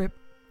late-night trip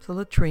to the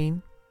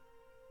latrine,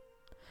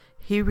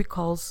 he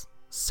recalls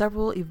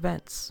several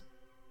events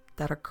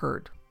that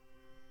occurred,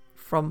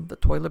 from the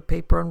toilet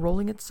paper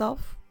unrolling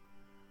itself,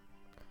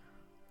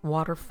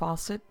 water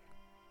faucet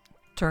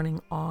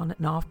turning on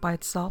and off by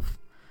itself,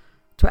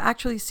 to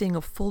actually seeing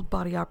a full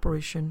body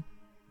operation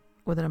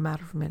within a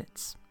matter of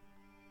minutes.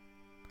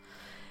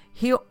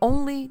 He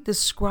only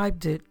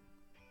described it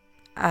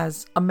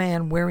as a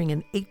man wearing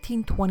an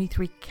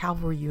 1823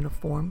 cavalry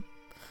uniform,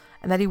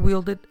 and that he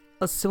wielded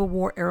a Civil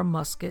War era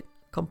musket,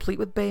 complete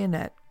with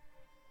bayonet,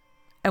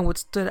 and what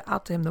stood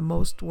out to him the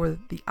most were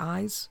the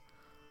eyes,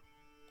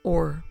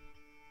 or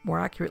more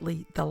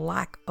accurately, the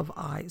lack of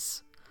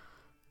eyes.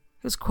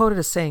 He was quoted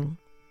as saying,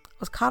 "I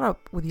was caught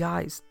up with the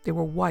eyes. They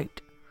were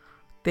white,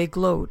 they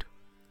glowed,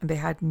 and they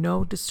had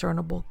no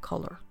discernible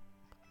color."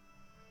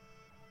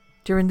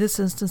 During this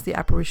instance, the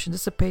apparition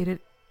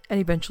dissipated and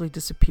eventually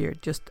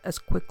disappeared just as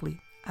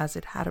quickly as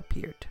it had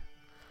appeared.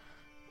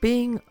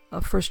 Being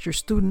a first-year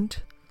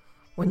student,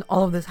 when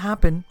all of this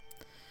happened,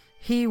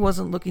 he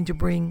wasn't looking to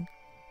bring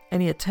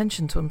any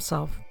attention to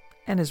himself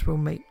and his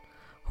roommate,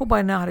 who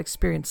by now had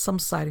experienced some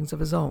sightings of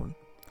his own.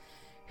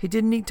 He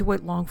didn't need to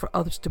wait long for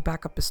others to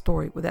back up his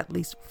story with at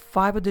least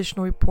 5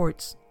 additional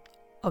reports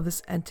of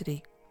this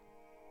entity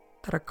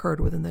that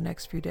occurred within the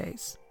next few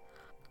days.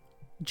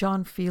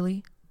 John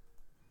Feely,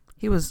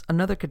 he was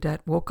another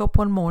cadet, woke up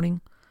one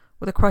morning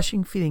with a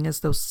crushing feeling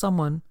as though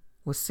someone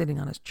was sitting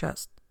on his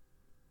chest.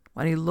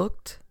 When he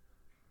looked,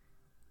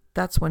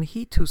 that's when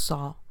he too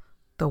saw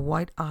the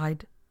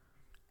white-eyed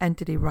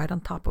entity right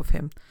on top of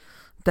him,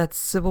 that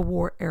Civil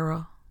War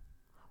era,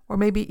 or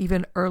maybe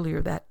even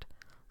earlier, that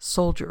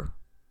soldier.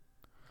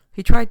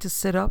 He tried to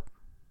sit up,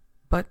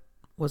 but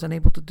was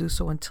unable to do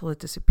so until it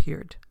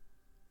disappeared.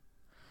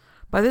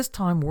 By this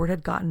time, word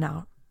had gotten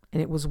out,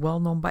 and it was well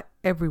known by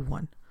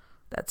everyone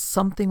that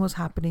something was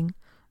happening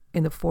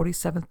in the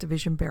 47th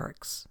Division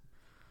barracks.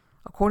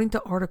 According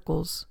to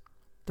articles,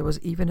 there was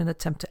even an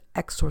attempt to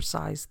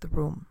exorcise the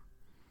room.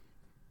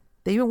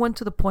 They even went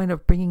to the point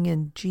of bringing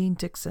in Jean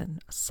Dixon,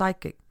 a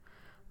psychic,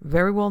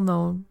 very well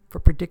known for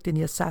predicting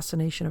the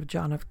assassination of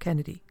John F.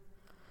 Kennedy.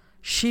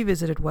 She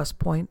visited West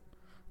Point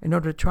in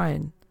order to try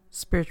and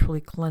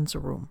spiritually cleanse a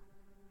room.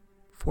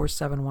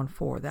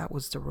 4714, that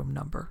was the room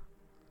number.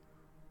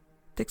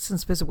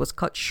 Dixon's visit was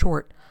cut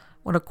short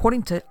when,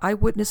 according to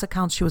eyewitness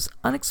accounts, she was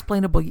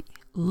unexplainably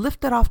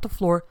lifted off the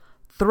floor,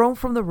 thrown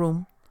from the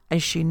room,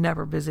 and she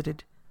never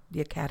visited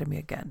the academy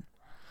again.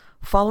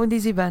 Following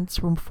these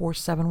events, room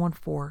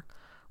 4714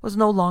 was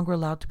no longer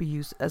allowed to be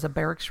used as a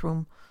barracks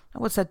room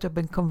and was said to have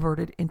been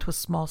converted into a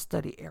small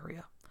study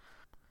area.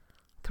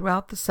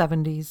 Throughout the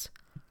 70s,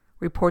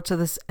 reports of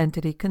this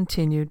entity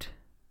continued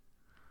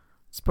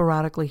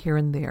sporadically here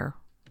and there.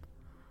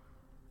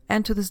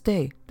 And to this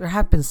day, there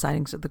have been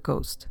sightings of the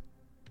ghost,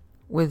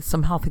 with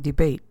some healthy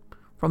debate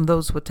from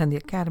those who attend the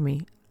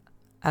academy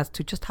as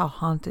to just how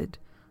haunted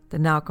the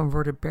now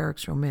converted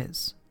barracks room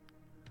is.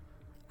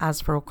 As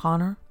for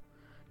O'Connor,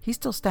 he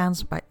still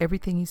stands by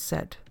everything he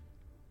said,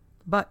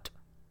 but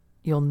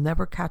you'll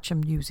never catch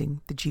him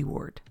using the G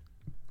word.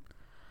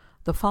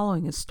 The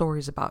following is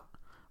stories about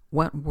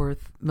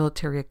Wentworth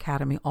Military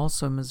Academy,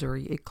 also in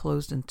Missouri. It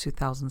closed in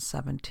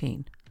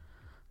 2017.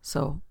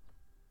 So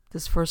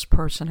this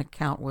first-person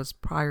account was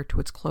prior to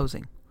its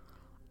closing,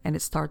 and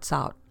it starts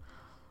out,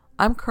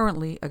 "I'm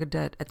currently a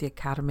cadet at the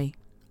academy.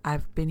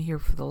 I've been here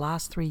for the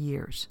last 3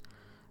 years.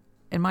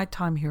 In my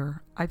time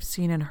here, I've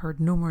seen and heard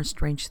numerous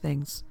strange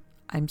things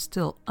I'm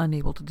still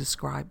unable to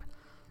describe.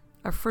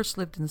 I first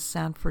lived in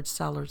Sanford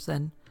Cellars,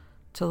 then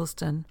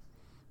Tilliston.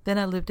 Then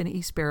I lived in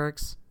East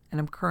Barracks, and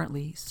I'm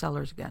currently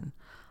Cellars again.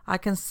 I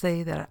can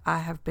say that I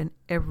have been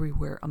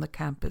everywhere on the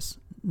campus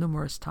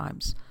numerous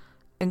times,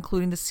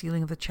 including the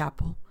ceiling of the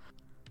chapel,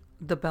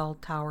 the bell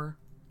tower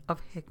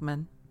of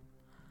Hickman,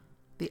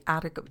 the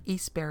attic of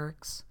East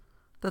Barracks,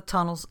 the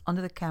tunnels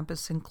under the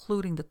campus,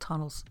 including the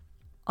tunnels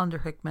under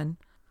Hickman,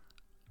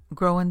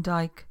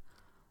 Groendyke,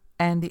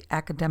 and the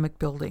academic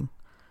building.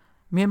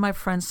 Me and my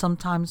friends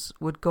sometimes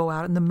would go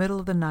out in the middle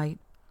of the night,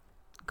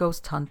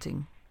 ghost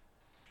hunting,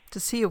 to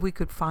see if we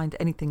could find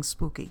anything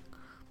spooky.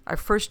 Our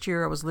first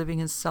year, I was living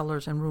in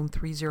Cellars in room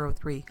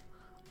 303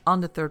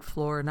 on the 3rd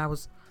floor, and I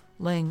was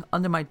laying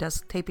under my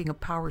desk taping a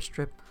power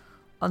strip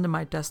under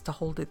my desk to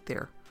hold it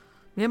there.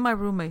 Me and my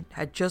roommate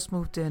had just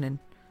moved in, and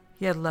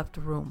he had left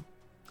the room.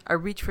 I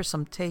reached for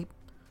some tape,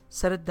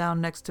 set it down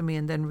next to me,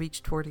 and then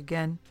reached for it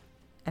again,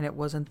 and it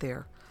wasn't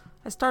there.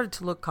 I started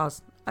to look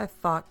cause I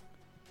thought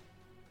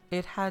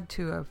it had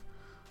to have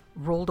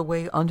rolled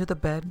away under the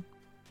bed,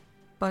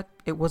 but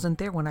it wasn't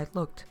there when I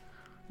looked.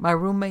 My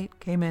roommate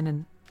came in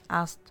and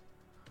asked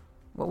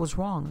what was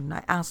wrong, and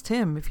I asked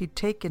him if he'd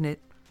taken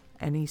it,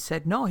 and he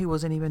said no, he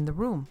wasn't even in the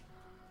room.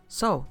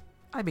 So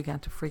I began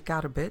to freak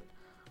out a bit,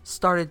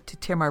 started to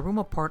tear my room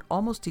apart,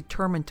 almost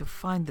determined to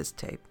find this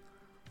tape.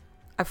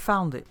 I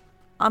found it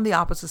on the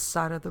opposite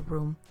side of the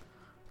room,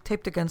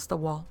 taped against the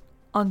wall,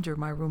 under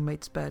my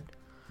roommate's bed,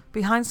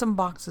 behind some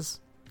boxes,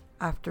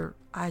 after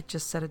I had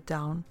just set it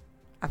down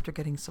after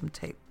getting some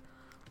tape.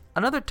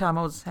 Another time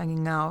I was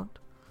hanging out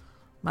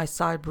my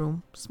side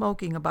room,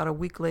 smoking about a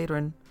week later,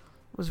 and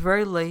it was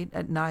very late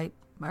at night.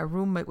 My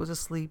roommate was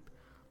asleep,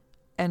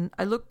 and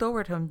I looked over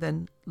at him,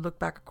 then looked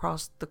back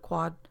across the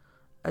quad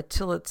at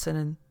Tillotson,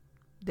 and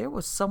there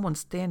was someone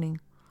standing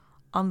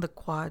on the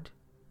quad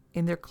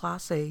in their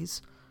Class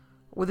A's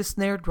with a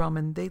snare drum,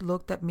 and they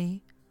looked at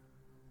me,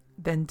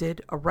 then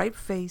did a right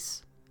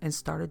face and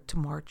started to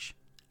march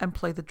and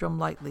play the drum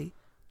lightly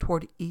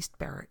toward East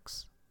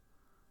Barracks.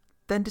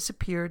 Then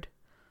disappeared,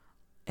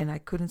 and I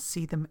couldn't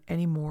see them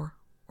anymore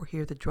or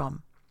hear the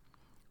drum.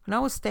 When I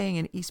was staying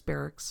in East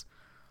Barracks,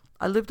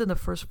 I lived on the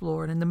first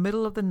floor, and in the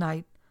middle of the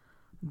night,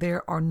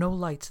 there are no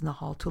lights in the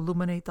hall to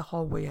illuminate the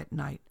hallway at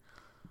night,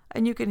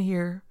 and you can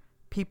hear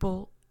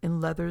people in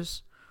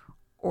leathers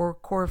or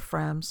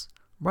corframs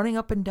running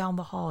up and down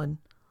the hall, and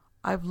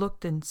I've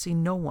looked and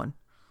seen no one.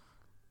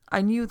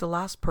 I knew the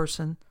last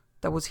person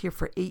that was here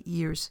for 8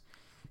 years.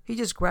 He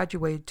just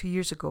graduated 2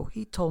 years ago.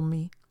 He told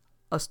me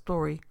a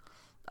story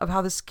of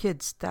how this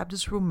kid stabbed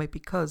his roommate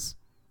because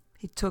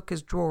he took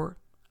his drawer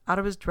out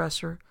of his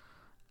dresser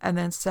and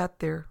then sat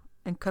there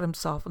and cut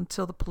himself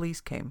until the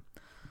police came.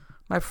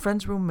 My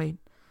friend's roommate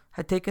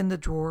had taken the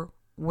drawer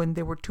when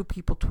there were 2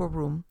 people to a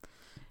room.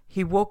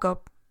 He woke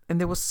up and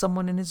there was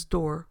someone in his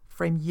door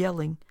frame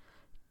yelling,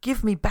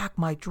 "Give me back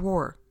my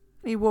drawer."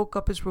 And he woke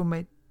up his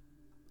roommate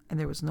and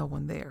there was no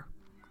one there.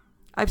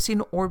 I've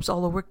seen orbs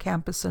all over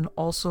campus, and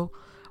also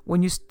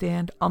when you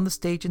stand on the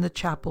stage in the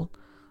chapel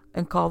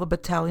and call the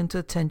battalion to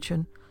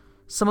attention,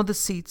 some of the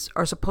seats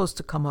are supposed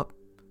to come up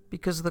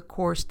because of the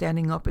corps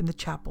standing up in the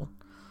chapel.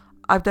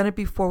 I've done it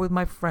before with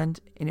my friend,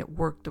 and it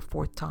worked the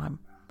 4th time.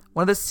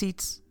 One of the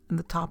seats in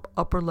the top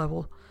upper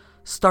level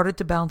started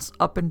to bounce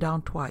up and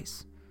down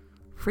twice.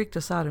 Freaked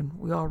us out, and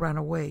we all ran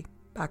away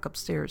back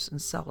upstairs in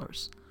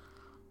cellars.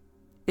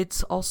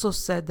 It's also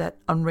said that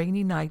on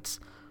rainy nights,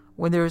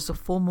 when there is a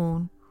full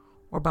moon,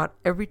 or about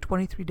every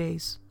 23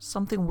 days,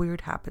 something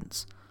weird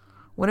happens.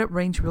 When it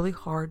rains really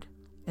hard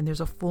and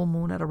there's a full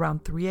moon at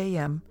around 3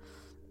 a.m.,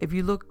 if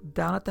you look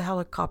down at the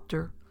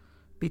helicopter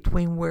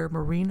between where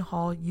Marine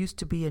Hall used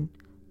to be and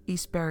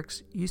East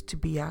Barracks used to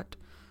be at,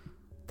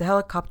 the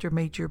helicopter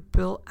Major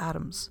Bill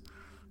Adams,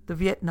 the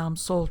Vietnam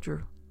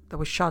soldier that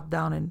was shot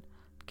down and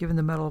given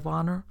the Medal of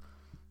Honor,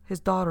 his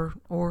daughter,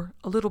 or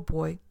a little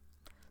boy,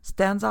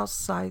 stands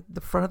outside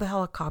the front of the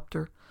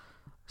helicopter,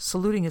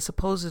 saluting us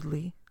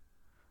supposedly,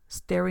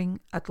 staring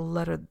at the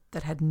letter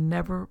that had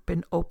never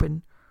been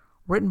opened,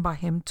 written by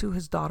him to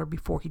his daughter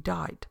before he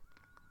died.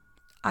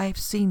 I have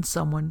seen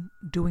someone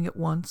doing it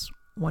once,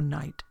 one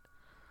night,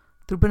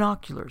 through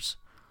binoculars.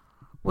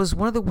 Was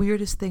one of the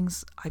weirdest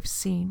things I've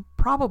seen,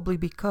 probably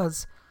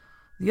because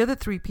the other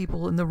 3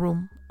 people in the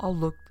room all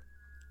looked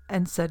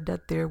and said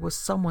that there was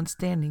someone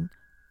standing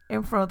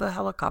in front of the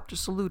helicopter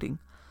saluting.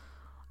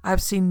 I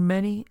have seen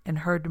many and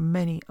heard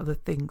many of the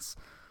things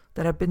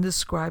that have been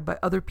described by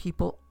other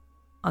people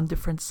on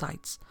different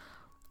sites.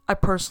 I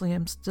personally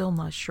am still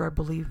not sure I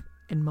believe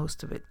in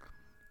most of it.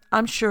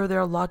 I'm sure there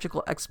are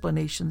logical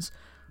explanations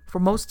for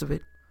most of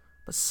it,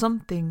 but some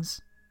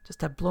things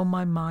just have blown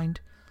my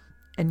mind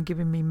and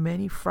given me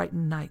many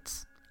frightened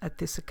nights at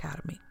this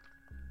academy.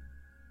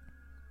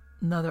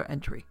 Another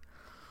entry.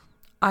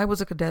 I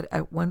was a cadet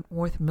at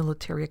Wentworth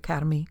Military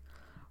Academy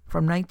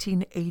from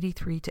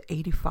 1983 to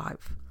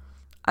 85.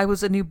 I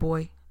was a new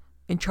boy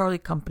in Charlie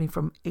Company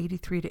from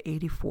 83 to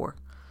 84.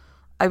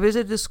 I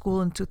visited the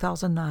school in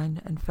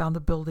 2009 and found the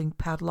building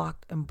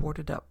padlocked and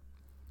boarded up.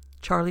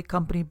 Charlie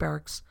Company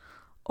Barracks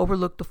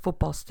overlooked the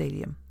football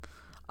stadium.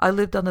 I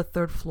lived on the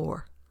 3rd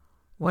floor.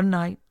 One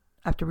night,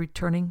 after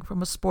returning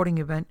from a sporting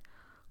event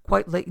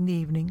quite late in the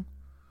evening,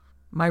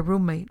 my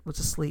roommate was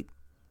asleep.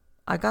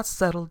 I got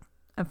settled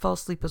and fell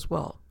asleep as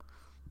well.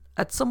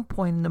 At some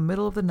point in the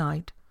middle of the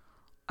night,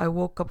 I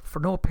woke up for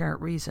no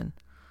apparent reason.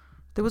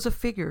 There was a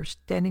figure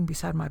standing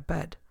beside my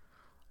bed.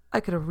 I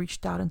could have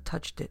reached out and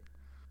touched it.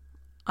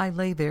 I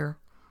lay there,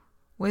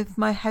 with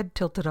my head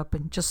tilted up,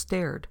 and just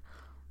stared.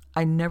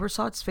 I never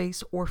saw its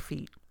face or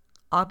feet.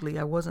 Oddly,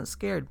 I wasn't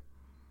scared,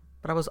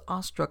 but I was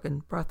awestruck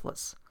and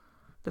breathless.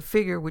 The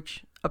figure,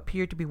 which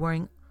appeared to be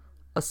wearing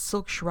a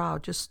silk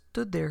shroud, just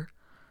stood there,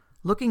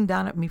 looking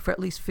down at me for at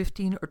least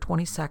 15 or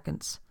 20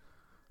 seconds.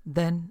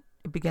 Then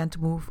it began to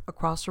move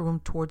across the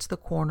room towards the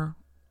corner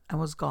and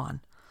was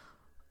gone.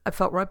 I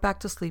fell right back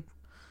to sleep,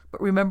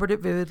 but remembered it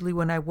vividly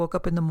when I woke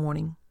up in the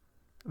morning.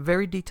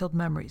 Very detailed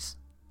memories.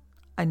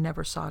 I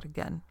never saw it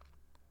again.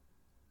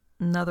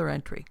 Another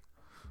entry.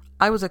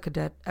 I was a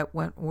cadet at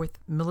Wentworth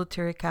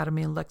Military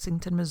Academy in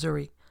Lexington,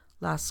 Missouri,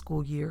 last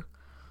school year.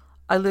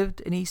 I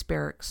lived in East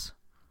Barracks.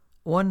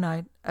 One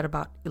night at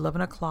about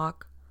 11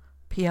 o'clock,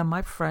 p.m.,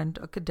 my friend,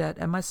 a cadet,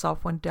 and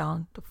myself went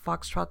down to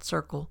Foxtrot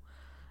Circle,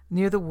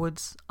 near the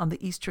woods on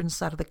the eastern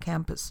side of the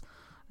campus,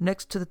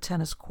 next to the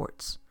tennis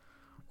courts,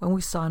 when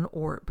we saw an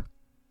orb.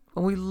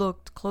 When we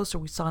looked closer,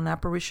 we saw an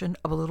apparition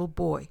of a little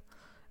boy,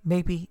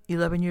 maybe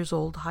 11 years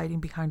old, hiding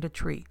behind a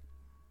tree.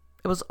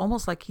 It was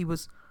almost like he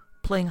was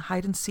playing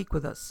hide-and-seek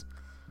with us.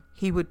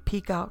 He would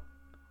peek out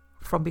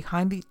from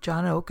behind the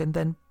giant oak and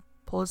then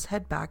pull his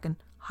head back and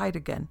hide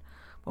again.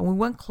 When we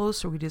went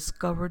closer, we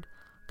discovered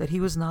that he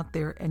was not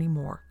there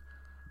anymore.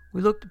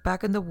 We looked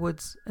back in the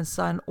woods and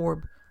saw an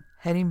orb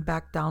heading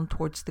back down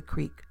towards the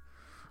creek.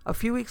 A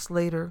few weeks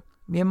later,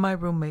 me and my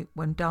roommate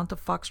went down to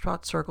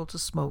Foxtrot Circle to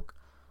smoke,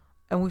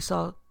 and we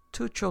saw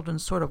two children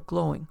sort of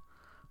glowing,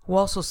 who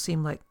also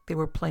seemed like they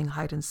were playing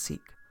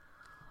hide-and-seek.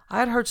 I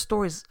had heard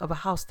stories of a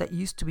house that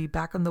used to be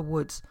back in the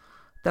woods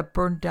that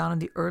burned down in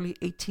the early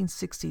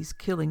 1860s,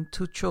 killing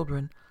two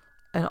children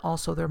and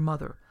also their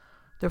mother.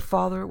 Their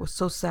father was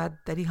so sad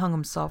that he hung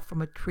himself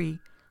from a tree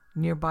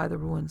nearby the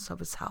ruins of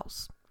his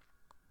house.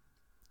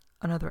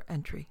 Another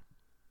entry.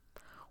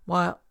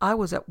 While I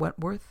was at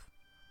Wentworth,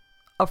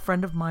 a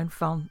friend of mine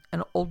found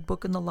an old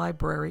book in the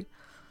library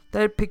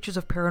that had pictures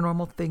of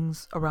paranormal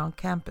things around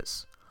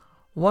campus.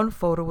 One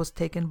photo was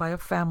taken by a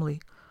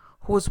family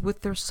who was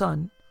with their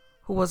son,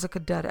 who was a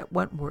cadet at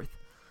Wentworth.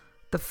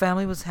 The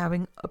family was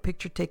having a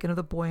picture taken of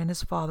the boy and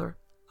his father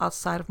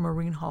outside of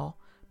Marine Hall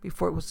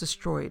before it was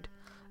destroyed.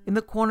 In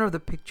the corner of the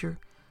picture,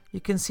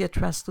 you can see a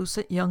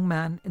translucent young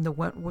man in the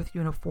Wentworth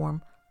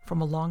uniform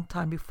from a long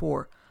time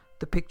before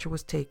the picture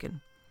was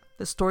taken.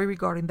 The story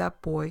regarding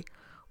that boy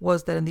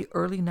was that in the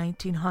early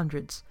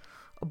 1900s,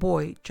 a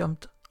boy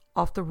jumped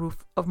off the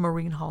roof of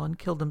Marine Hall and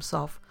killed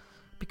himself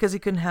because he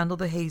couldn't handle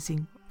the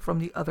hazing from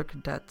the other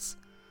cadets,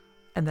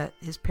 and that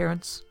his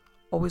parents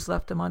always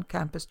left him on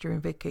campus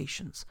during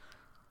vacations.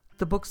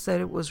 The book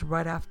said it was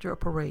right after a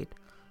parade,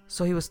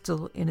 so he was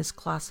still in his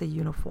Class A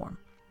uniform.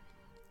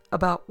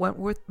 About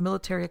Wentworth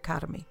Military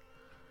Academy.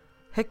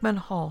 Hickman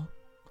Hall,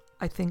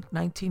 I think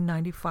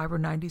 1995 or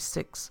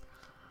 96.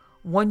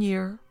 One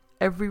year,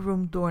 every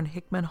room door in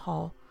Hickman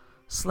Hall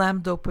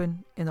slammed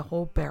open in the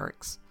whole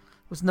barracks.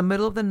 It was in the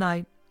middle of the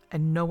night,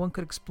 and no one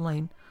could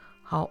explain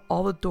how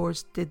all the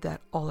doors did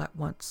that all at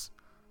once.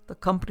 The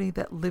company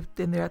that lived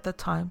in there at the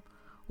time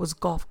was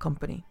Golf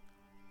Company.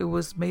 It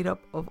was made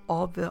up of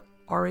all the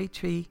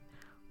RHV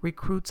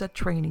recruits at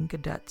training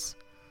cadets,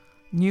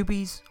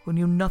 newbies who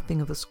knew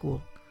nothing of the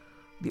school.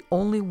 The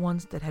only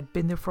ones that had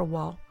been there for a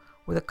while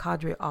were the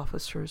cadre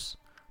officers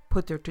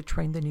put there to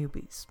train the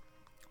newbies.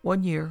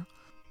 One year,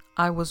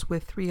 I was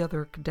with 3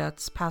 other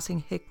cadets passing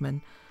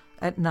Hickman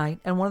at night,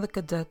 and one of the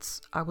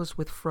cadets I was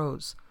with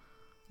froze,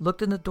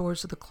 looked in the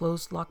doors of the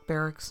closed locked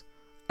barracks,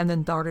 and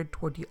then darted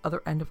toward the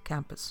other end of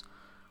campus.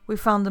 We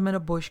found him in a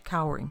bush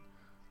cowering.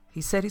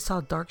 He said he saw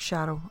a dark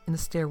shadow in the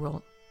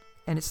stairwell,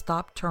 and it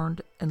stopped,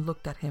 turned, and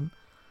looked at him,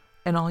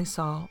 and all he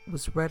saw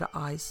was red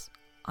eyes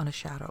on a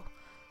shadow.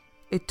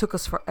 It took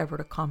us forever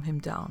to calm him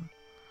down.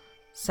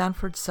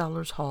 Sanford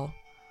Sellers Hall.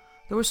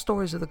 There were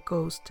stories of the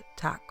ghost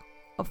TAC,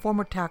 a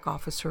former TAC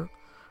officer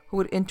who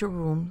would enter a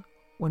room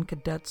when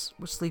cadets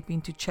were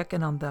sleeping to check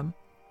in on them,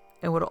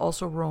 and would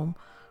also roam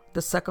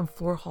the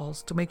second-floor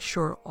halls to make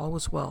sure all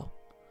was well.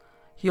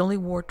 He only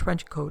wore a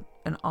trench coat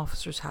and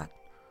officer's hat.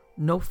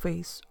 No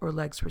face or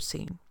legs were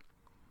seen.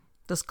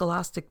 The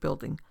Scholastic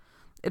Building.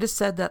 It is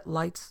said that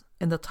lights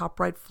in the top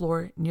right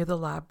floor near the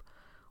lab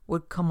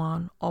would come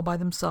on all by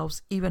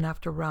themselves even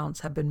after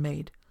rounds had been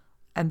made,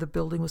 and the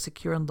building was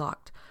secure and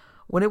locked.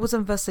 When it was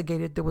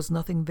investigated, there was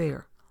nothing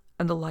there,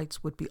 and the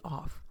lights would be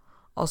off.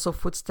 Also,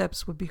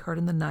 footsteps would be heard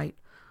in the night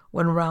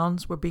when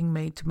rounds were being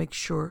made to make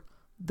sure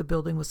the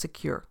building was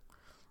secure.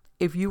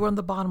 If you were on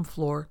the bottom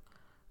floor,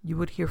 you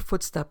would hear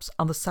footsteps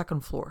on the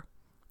second floor.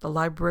 The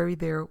library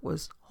there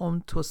was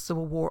home to a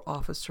Civil War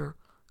officer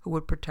who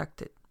would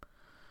protect it.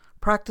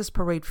 Practice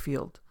parade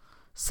field,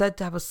 said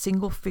to have a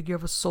single figure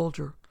of a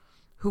soldier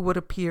who would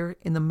appear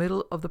in the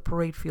middle of the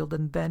parade field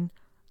and then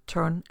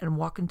turn and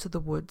walk into the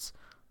woods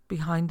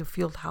behind the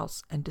field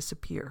house and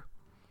disappear.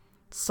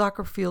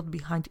 Soccer field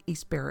behind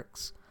East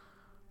Barracks.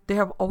 There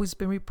have always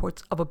been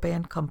reports of a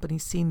band company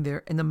seen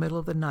there in the middle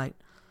of the night,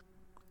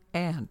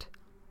 and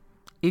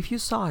if you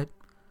saw it,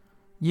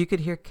 you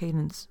could hear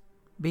cadence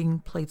being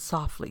played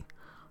softly.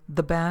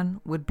 The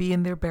band would be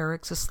in their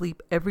barracks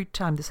asleep every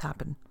time this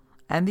happened,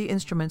 and the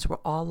instruments were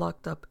all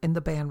locked up in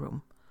the band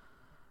room.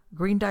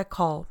 Green Dyke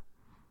Hall.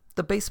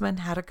 The basement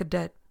had a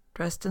cadet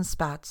dressed in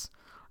spats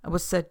and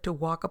was said to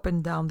walk up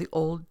and down the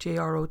old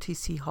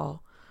JROTC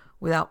hall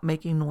without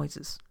making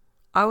noises.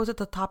 I was at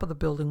the top of the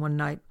building one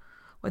night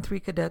when 3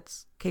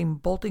 cadets came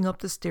bolting up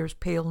the stairs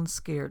pale and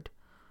scared.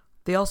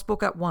 They all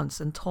spoke at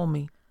once and told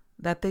me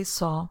that they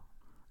saw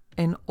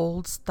an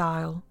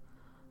old-style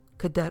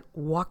cadet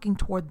walking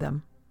toward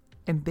them,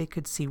 and they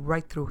could see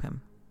right through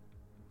him.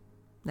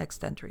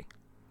 Next entry.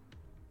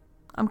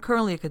 I'm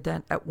currently a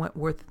cadet at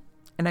Wentworth,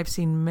 and I've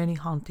seen many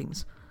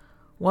hauntings.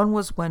 One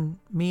was when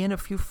me and a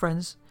few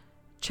friends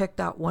checked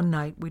out one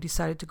night. We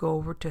decided to go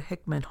over to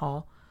Hickman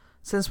Hall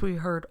since we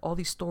heard all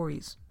these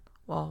stories.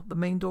 Well, the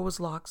main door was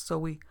locked, so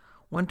we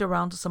went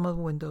around to some of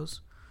the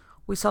windows.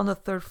 We saw on the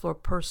third floor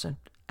person,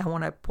 and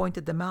when I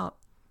pointed them out,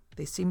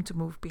 they seemed to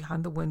move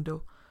behind the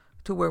window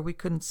to where we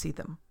couldn't see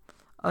them.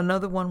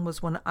 Another one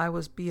was when I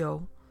was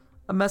BO,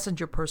 a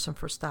messenger person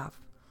for staff.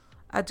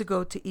 I had to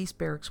go to East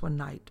Barracks one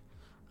night.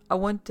 I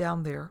went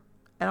down there,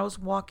 and I was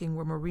walking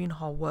where Marine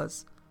Hall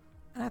was,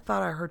 and I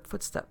thought I heard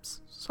footsteps.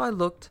 So I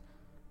looked,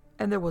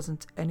 and there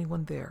wasn't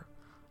anyone there,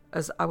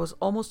 as I was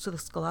almost to the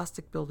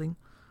Scholastic building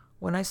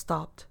when I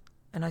stopped,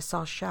 and I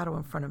saw a shadow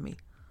in front of me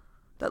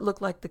that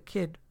looked like the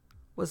kid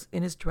was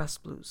in his dress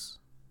blues.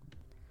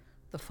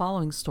 The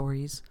following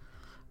stories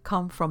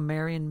come from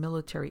Marion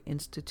Military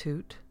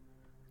Institute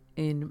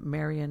in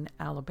Marion,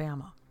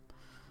 Alabama.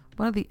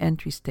 One of the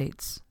entry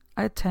states,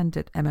 I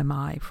attended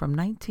MMI from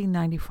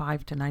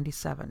 1995 to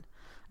 97,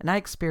 and I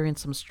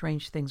experienced some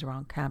strange things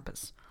around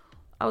campus.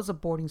 I was a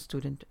boarding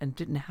student and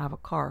didn't have a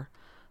car,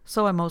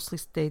 so I mostly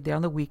stayed there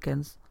on the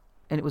weekends,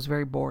 and it was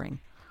very boring.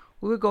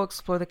 We would go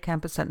explore the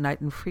campus at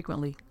night and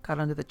frequently got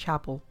under the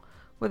chapel,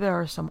 where there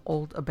are some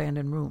old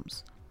abandoned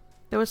rooms.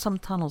 There were some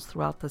tunnels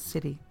throughout the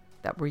city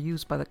that were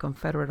used by the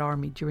Confederate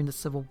Army during the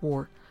Civil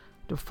War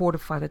to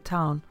fortify the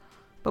town,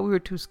 but we were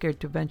too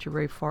scared to venture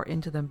very far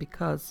into them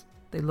because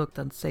they looked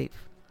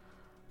unsafe.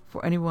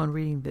 For anyone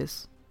reading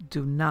this,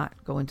 do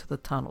not go into the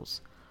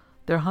tunnels.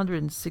 They're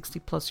 160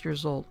 plus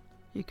years old.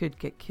 You could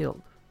get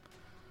killed.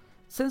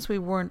 Since we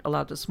weren't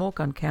allowed to smoke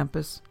on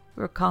campus,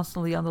 we were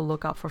constantly on the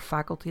lookout for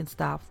faculty and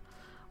staff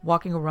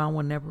walking around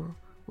whenever we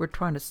were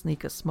trying to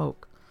sneak a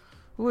smoke.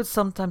 We would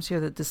sometimes hear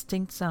the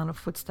distinct sound of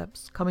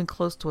footsteps coming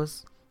close to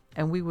us,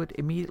 and we would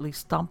immediately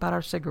stomp out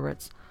our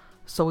cigarettes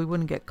so we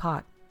wouldn't get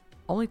caught,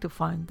 only to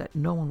find that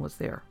no one was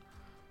there.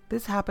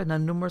 This happened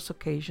on numerous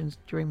occasions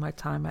during my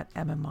time at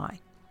MMI.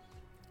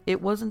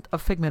 It wasn't a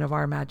figment of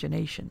our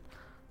imagination.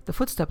 The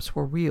footsteps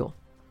were real,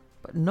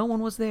 but no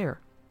one was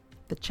there.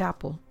 The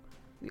chapel,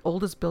 the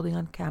oldest building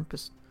on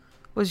campus,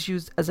 was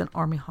used as an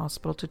army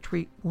hospital to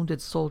treat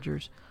wounded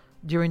soldiers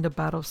during the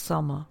Battle of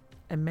Selma,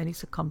 and many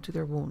succumbed to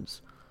their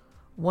wounds.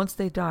 Once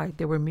they died,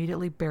 they were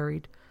immediately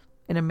buried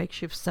in a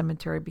makeshift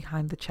cemetery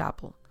behind the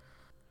chapel.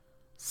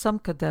 Some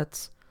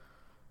cadets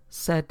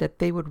said that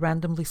they would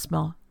randomly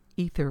smell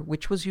ether,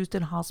 which was used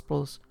in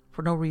hospitals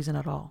for no reason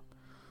at all.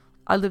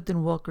 I lived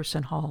in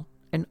Wilkerson Hall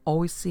and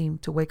always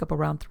seemed to wake up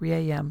around 3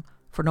 a.m.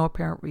 for no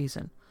apparent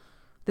reason.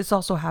 This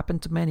also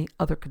happened to many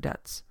other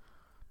cadets.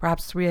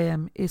 Perhaps 3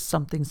 a.m. is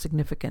something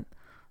significant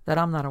that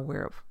I'm not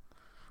aware of.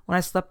 When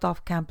I slept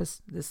off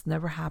campus, this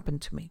never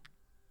happened to me.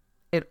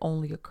 It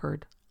only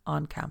occurred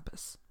on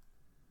campus.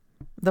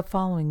 The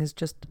following is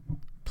just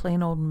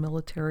plain old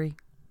military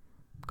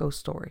ghost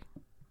story,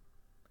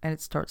 and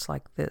it starts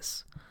like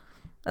this.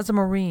 As a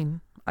Marine,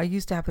 I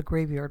used to have the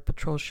graveyard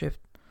patrol shift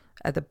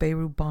at the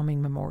Beirut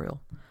Bombing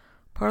Memorial.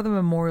 Part of the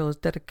memorial is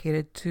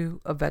dedicated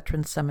to a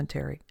veteran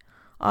cemetery.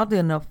 Oddly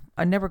enough,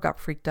 I never got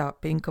freaked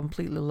out being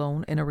completely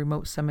alone in a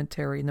remote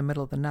cemetery in the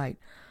middle of the night,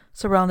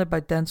 surrounded by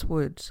dense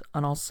woods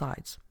on all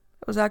sides.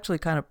 It was actually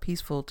kind of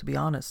peaceful, to be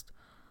honest.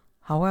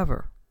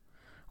 However,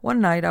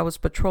 one night I was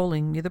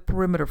patrolling near the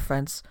perimeter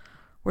fence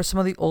where some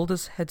of the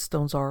oldest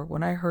headstones are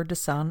when I heard the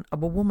sound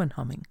of a woman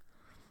humming.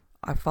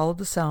 I followed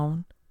the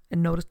sound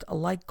and noticed a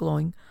light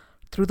glowing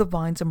through the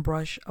vines and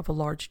brush of a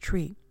large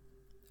tree.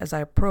 As I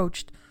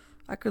approached,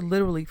 I could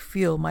literally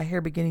feel my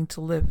hair beginning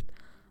to lift,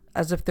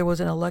 as if there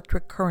was an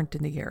electric current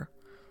in the air.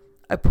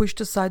 I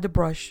pushed aside the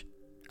brush,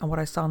 and what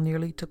I saw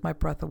nearly took my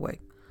breath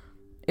away.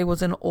 It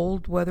was an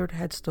old weathered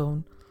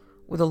headstone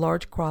with a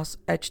large cross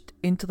etched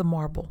into the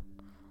marble.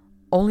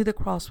 Only the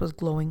cross was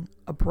glowing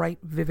a bright,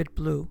 vivid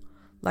blue,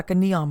 like a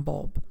neon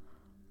bulb.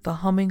 The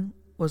humming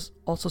was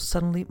also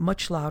suddenly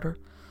much louder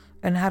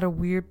and had a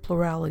weird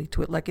plurality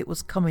to it, like it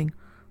was coming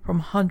from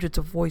hundreds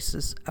of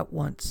voices at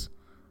once.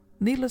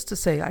 Needless to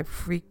say, I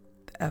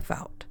freaked the F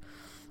out.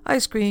 I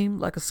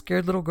screamed like a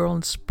scared little girl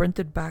and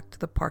sprinted back to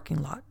the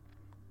parking lot.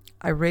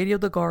 I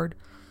radioed the guard,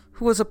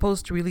 who was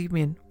supposed to relieve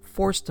me, and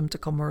forced him to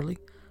come early,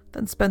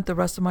 then spent the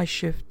rest of my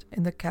shift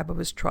in the cab of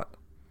his truck.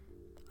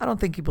 I don't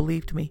think he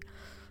believed me,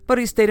 but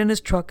he stayed in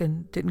his truck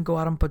and didn't go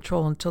out on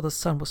patrol until the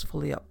sun was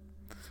fully up.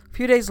 A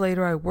few days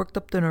later, I worked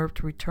up the nerve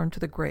to return to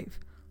the grave.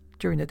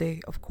 During the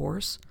day, of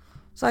course,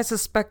 as I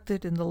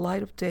suspected in the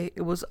light of day,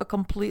 it was a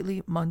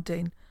completely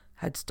mundane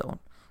headstone.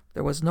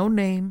 There was no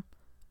name,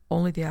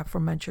 only the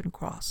aforementioned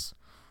cross.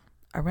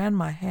 I ran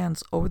my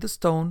hands over the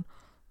stone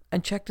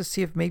and checked to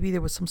see if maybe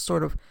there was some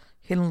sort of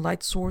hidden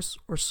light source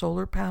or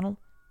solar panel,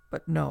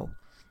 but no.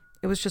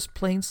 It was just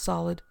plain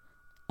solid,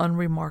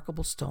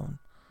 unremarkable stone.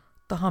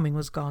 The humming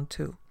was gone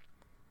too.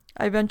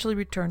 I eventually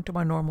returned to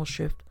my normal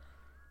shift,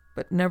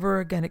 but never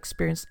again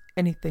experienced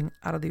anything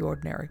out of the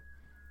ordinary.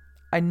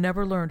 I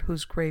never learned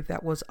whose grave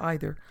that was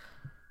either,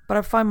 but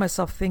I find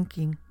myself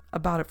thinking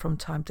about it from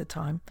time to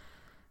time.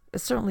 It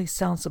certainly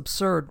sounds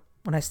absurd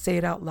when I say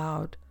it out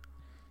loud.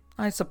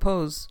 I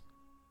suppose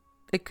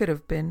it could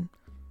have been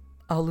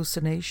a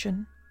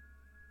hallucination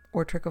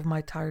or a trick of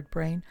my tired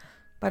brain,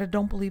 but I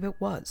don't believe it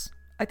was.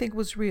 I think it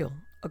was real,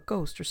 a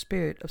ghost or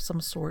spirit of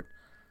some sort,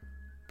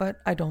 but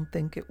I don't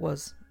think it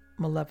was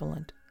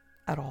malevolent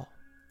at all.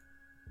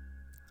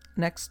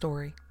 Next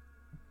story.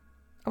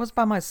 I was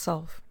by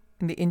myself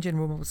in the engine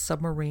room of a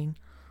submarine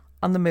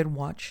on the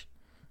mid-watch,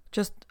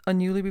 just a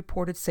newly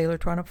reported sailor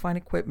trying to find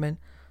equipment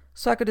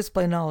so I could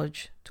display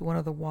knowledge to one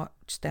of the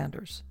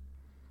watchstanders.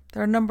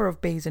 There are a number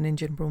of bays in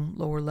engine room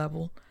lower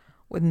level,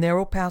 with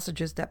narrow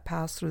passages that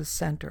pass through the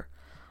center.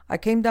 I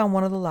came down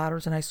one of the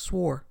ladders and I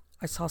swore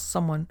I saw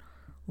someone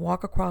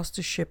walk across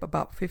the ship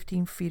about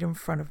 15 feet in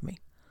front of me.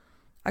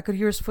 I could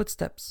hear his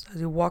footsteps as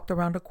he walked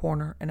around a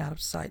corner and out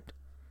of sight.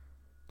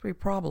 3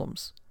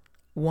 problems.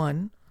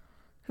 1,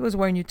 he was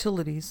wearing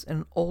utilities in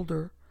an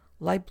older,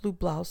 light blue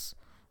blouse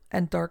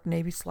and dark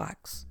navy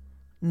slacks.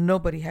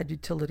 Nobody had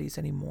utilities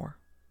anymore.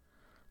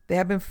 They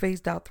had been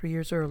phased out 3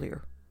 years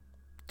earlier.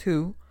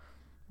 2,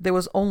 there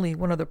was only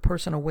one other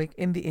person awake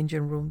in the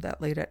engine room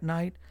that late at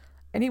night,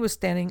 and he was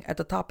standing at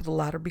the top of the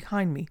ladder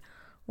behind me,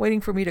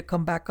 waiting for me to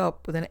come back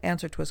up with an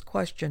answer to his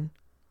question.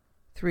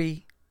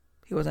 3,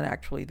 he wasn't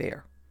actually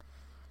there.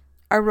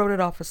 I wrote it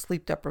off as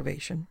sleep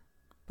deprivation,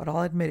 but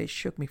I'll admit it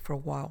shook me for a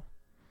while.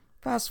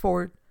 Fast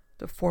forward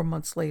to 4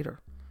 months later.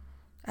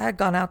 I had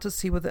gone out to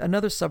sea with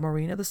another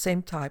submarine of the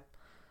same type.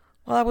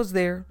 While I was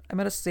there, I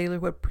met a sailor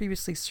who had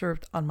previously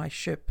served on my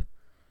ship.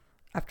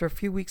 After a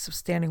few weeks of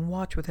standing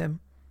watch with him,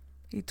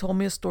 he told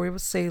me a story of a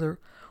sailor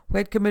who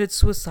had committed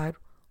suicide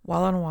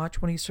while on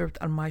watch when he served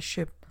on my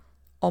ship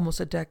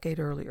almost a decade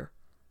earlier,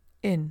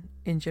 in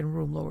engine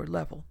room lower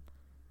level,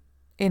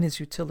 in his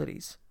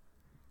utilities.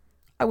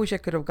 I wish I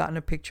could have gotten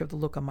a picture of the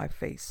look on my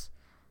face.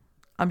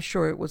 I'm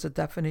sure it was a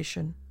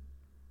definition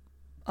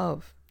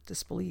of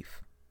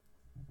disbelief.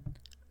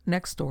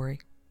 Next story.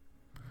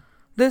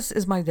 This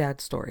is my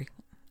dad's story.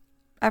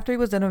 After he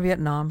was done in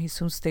Vietnam, he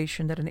soon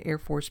stationed at an Air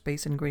Force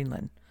base in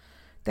Greenland.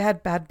 They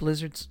had bad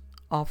blizzards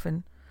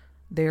often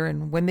there,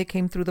 and when they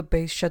came through, the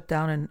base shut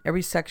down and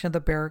every section of the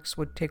barracks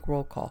would take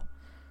roll call.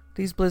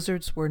 These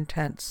blizzards were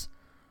intense.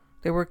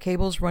 There were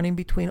cables running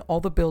between all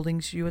the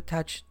buildings you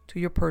attached to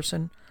your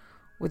person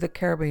with a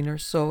carabiner,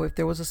 so if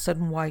there was a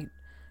sudden white,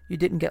 you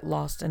didn't get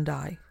lost and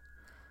die.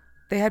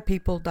 They had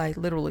people die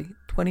literally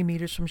 20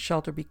 meters from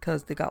shelter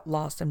because they got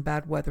lost in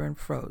bad weather and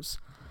froze.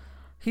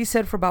 He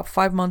said for about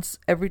 5 months,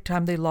 every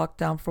time they locked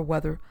down for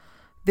weather,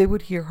 they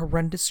would hear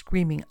horrendous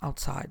screaming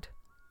outside.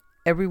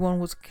 Everyone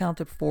was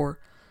accounted for,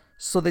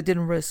 so they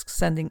didn't risk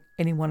sending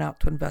anyone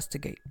out to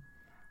investigate.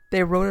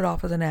 They wrote it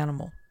off as an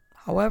animal.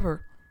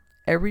 However,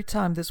 every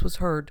time this was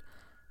heard,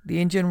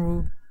 the engine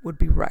room would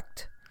be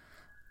wrecked.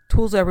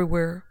 Tools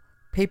everywhere,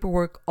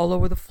 paperwork all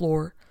over the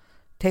floor,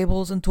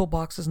 tables and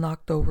toolboxes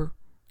knocked over.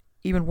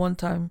 Even one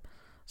time,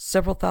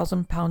 several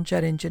 1,000-pound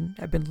jet engine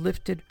had been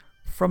lifted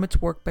from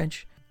its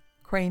workbench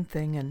crane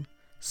thing and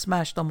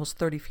smashed almost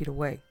 30 feet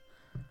away.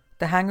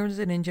 The hangars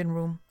and engine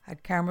room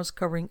had cameras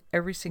covering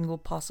every single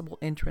possible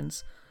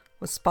entrance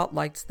with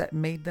spotlights that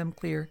made them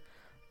clear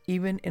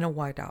even in a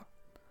whiteout.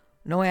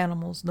 No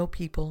animals, no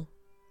people,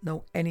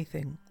 no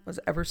anything was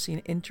ever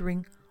seen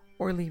entering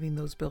or leaving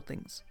those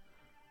buildings.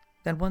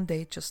 Then one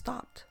day it just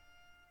stopped.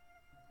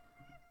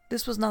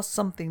 This was not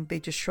something they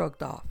just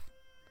shrugged off.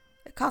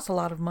 It cost a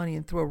lot of money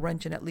and threw a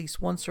wrench in at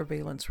least one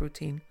surveillance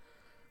routine,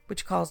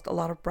 which caused a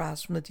lot of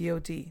brass from the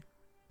DoD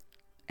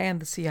and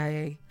the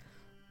CIA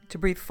to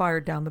breathe fire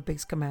down the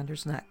base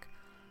commander's neck.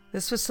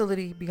 This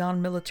facility,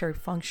 beyond military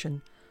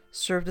function,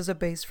 served as a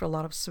base for a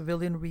lot of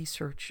civilian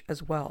research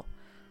as well.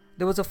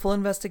 There was a full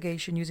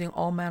investigation using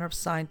all manner of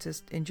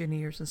scientists,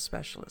 engineers, and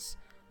specialists.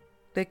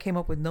 They came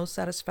up with no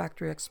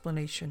satisfactory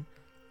explanation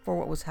for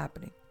what was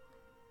happening.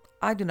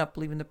 I do not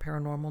believe in the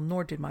paranormal,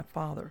 nor did my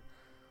father.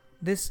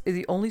 This is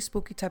the only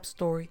spooky type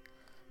story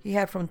he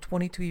had from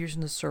 22 years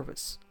in the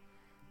service.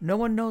 No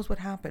one knows what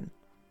happened.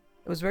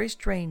 It was very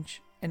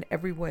strange in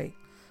every way.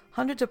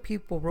 Hundreds of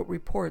people wrote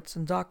reports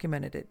and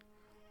documented it.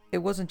 It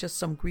wasn't just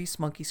some grease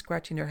monkey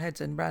scratching their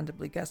heads and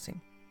randomly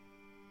guessing.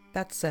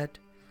 That said,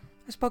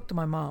 I spoke to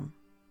my mom,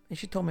 and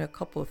she told me a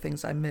couple of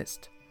things I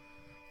missed.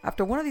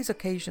 After one of these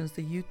occasions,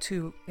 the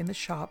U-2 in the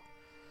shop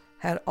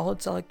had all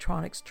its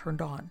electronics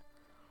turned on.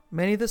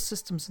 Many of the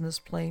systems in this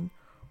plane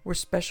were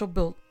special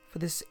built for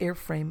this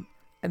airframe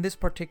and this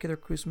particular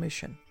cruise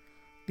mission.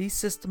 These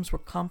systems were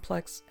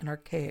complex and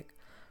archaic.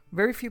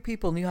 Very few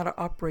people knew how to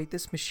operate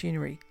this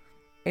machinery,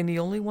 and the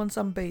only ones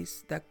on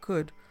base that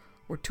could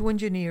were 2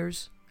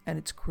 engineers and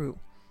its crew.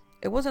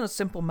 It wasn't a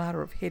simple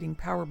matter of hitting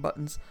power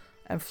buttons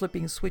and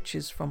flipping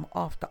switches from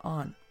off to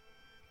on.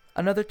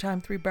 Another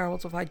time, 3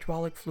 barrels of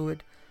hydraulic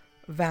fluid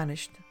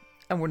vanished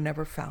and were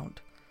never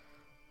found.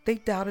 They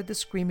doubted the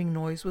screaming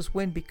noise was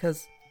wind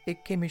because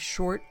it came in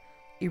short,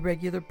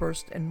 irregular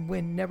bursts, and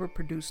wind never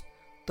produced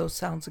those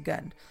sounds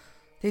again.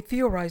 They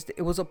theorized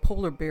it was a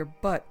polar bear,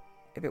 but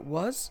if it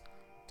was,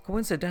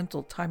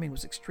 coincidental timing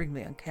was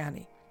extremely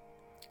uncanny.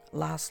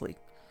 Lastly,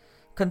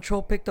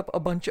 control picked up a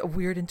bunch of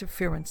weird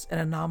interference and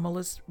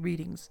anomalous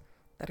readings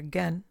that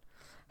again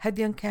had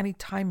the uncanny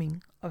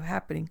timing of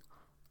happening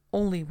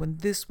only when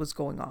this was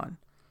going on.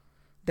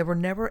 They were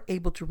never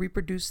able to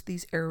reproduce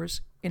these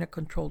errors in a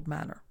controlled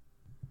manner.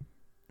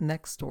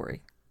 Next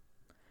story.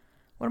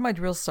 One of my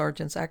drill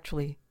sergeants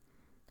actually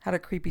had a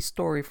creepy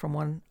story from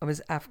one of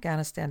his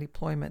Afghanistan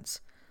deployments.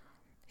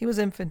 He was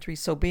infantry,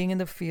 so being in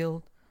the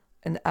field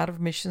and out of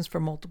missions for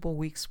multiple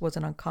weeks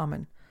wasn't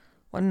uncommon.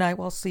 One night,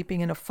 while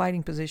sleeping in a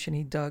fighting position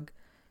he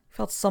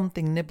felt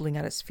something nibbling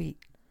at his feet.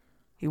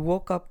 He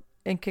woke up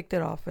and kicked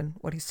it off, and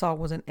what he saw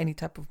wasn't any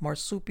type of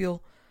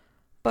marsupial,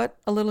 but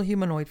a little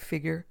humanoid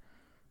figure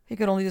he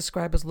could only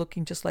describe as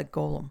looking just like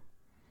Golem.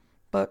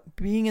 But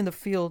being in the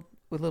field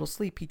with little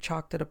sleep, he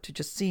chalked it up to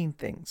just seeing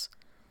things.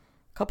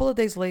 A couple of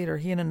days later,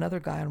 he and another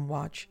guy on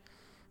watch,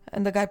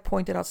 and the guy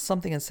pointed out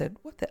something and said,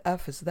 "What the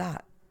F is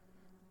that?"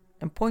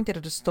 and pointed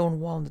at a stone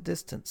wall in the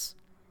distance.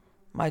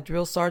 My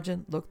drill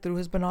sergeant looked through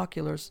his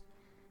binoculars,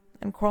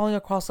 and crawling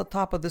across the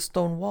top of this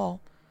stone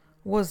wall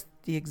was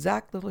the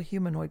exact little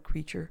humanoid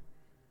creature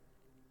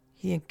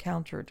he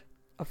encountered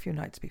a few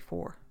nights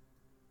before.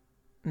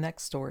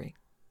 Next story.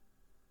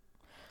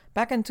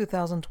 Back in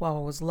 2012, I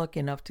was lucky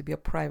enough to be a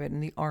private in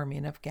the Army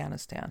in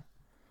Afghanistan.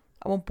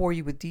 I won't bore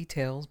you with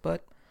details,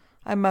 but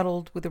I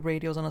meddled with the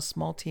radios on a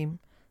small team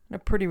in a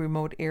pretty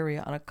remote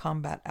area on a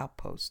combat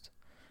outpost.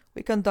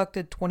 We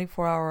conducted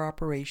 24-hour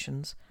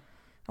operations,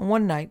 and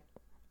one night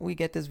we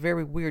get this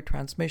very weird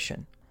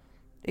transmission.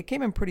 It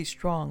came in pretty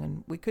strong,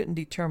 and we couldn't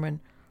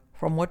determine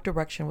from what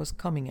direction it was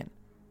coming in.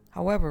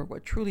 However,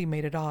 what truly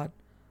made it odd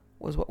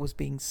was what was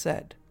being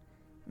said.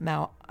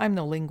 Now, I'm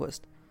no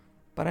linguist,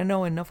 but I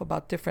know enough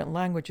about different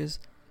languages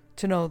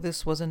to know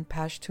this wasn't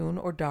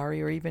Pashtun or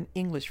Dari or even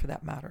English for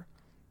that matter.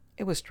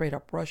 It was straight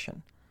up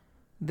Russian.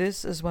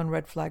 This is when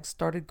red flags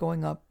started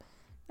going up,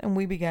 and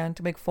we began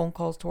to make phone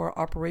calls to our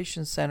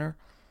operations center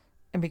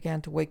and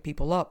began to wake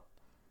people up.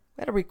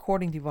 We had a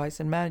recording device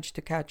and managed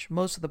to catch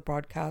most of the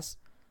broadcasts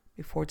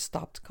before it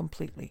stopped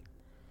completely.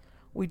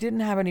 We didn't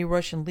have any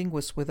Russian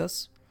linguists with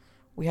us.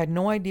 We had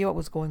no idea what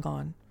was going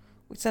on.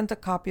 We sent a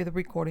copy of the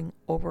recording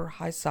over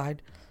high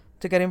side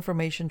to get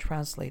information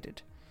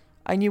translated.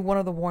 I knew one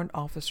of the warrant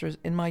officers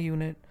in my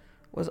unit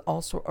was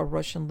also a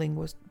Russian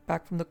linguist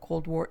back from the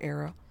Cold War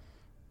era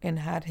and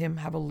had him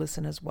have a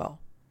listen as well.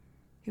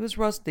 He was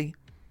rusty,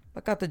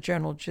 but got the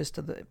general gist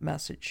of the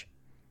message.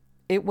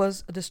 It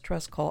was a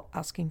distress call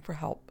asking for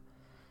help,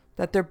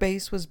 that their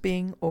base was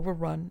being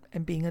overrun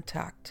and being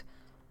attacked.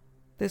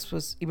 This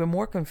was even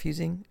more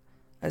confusing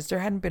as there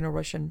hadn't been a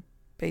Russian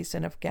base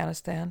in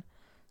Afghanistan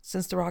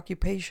since their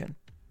occupation.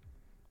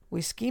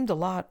 We schemed a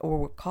lot over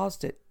what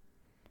caused it.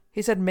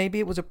 He said maybe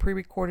it was a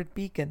pre-recorded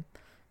beacon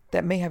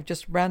that may have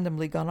just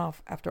randomly gone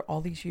off after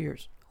all these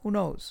years. Who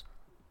knows?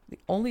 The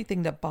only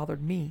thing that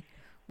bothered me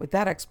with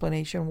that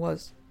explanation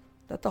was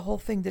that the whole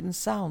thing didn't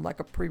sound like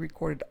a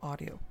pre-recorded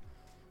audio.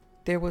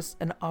 There was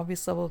an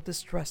obvious level of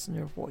distress in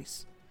your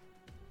voice,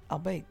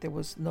 albeit there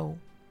was no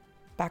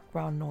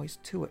background noise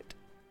to it.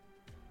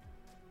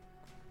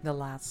 The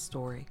last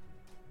story.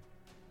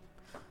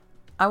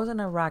 I was in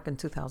Iraq in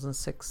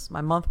 2006.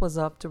 My month was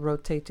up to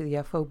rotate to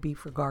the FOB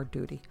for guard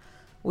duty.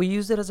 We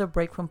used it as a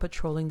break from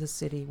patrolling the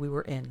city we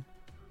were in.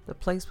 The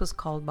place was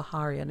called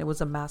Bahari, and it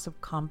was a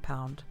massive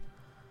compound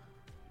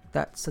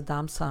that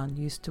Saddam Hussein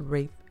used to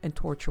rape and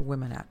torture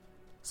women at.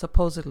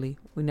 Supposedly,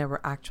 we never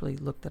actually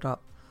looked it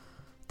up.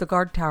 The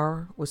guard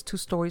tower was 2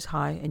 stories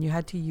high, and you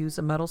had to use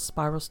a metal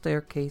spiral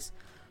staircase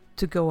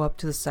to go up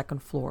to the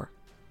second floor.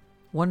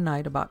 One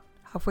night, about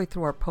halfway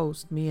through our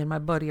post, me and my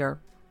buddy are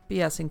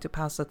BSing to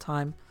pass the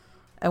time,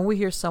 and we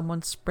hear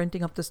someone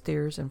sprinting up the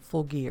stairs in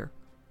full gear.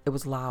 It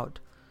was loud.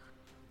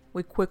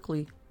 We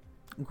quickly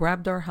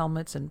grabbed our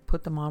helmets and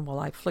put them on while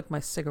I flicked my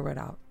cigarette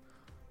out.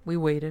 We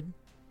waited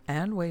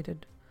and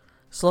waited.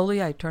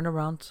 Slowly, I turned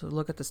around to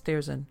look at the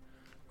stairs and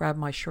grabbed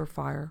my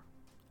Surefire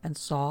and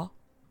saw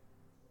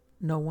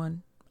no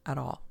one at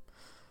all.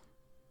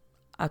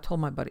 I told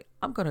my buddy,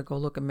 I'm going to go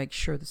look and make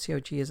sure the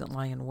COG isn't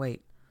lying in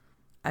wait.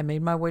 I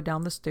made my way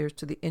down the stairs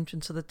to the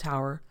entrance of the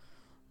tower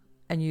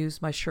and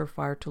used my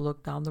Surefire to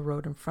look down the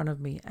road in front of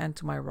me and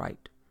to my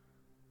right.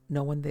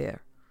 No one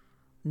there.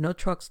 No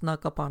truck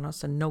snuck up on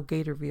us and no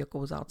gator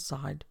vehicle was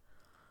outside.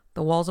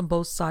 The walls on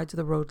both sides of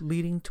the road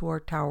leading to our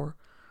tower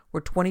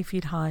were 20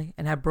 feet high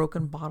and had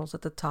broken bottles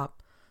at the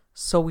top,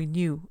 so we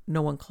knew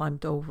no one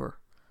climbed over.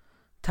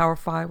 Tower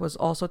 5 was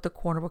also at the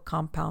corner of a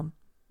compound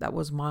that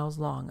was miles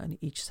long on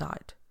each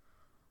side.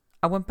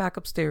 I went back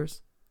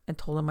upstairs and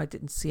told him I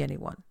didn't see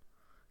anyone.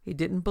 He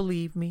didn't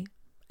believe me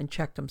and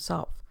checked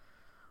himself.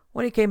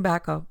 When he came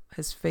back up,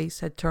 his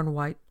face had turned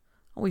white,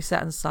 and we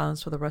sat in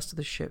silence for the rest of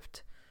the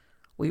shift.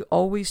 We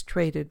always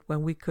traded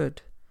when we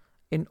could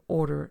in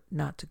order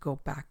not to go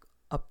back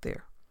up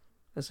there,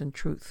 as in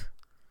truth,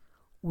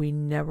 we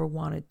never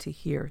wanted to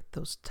hear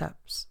those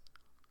steps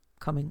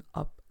coming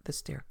up the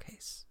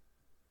staircase.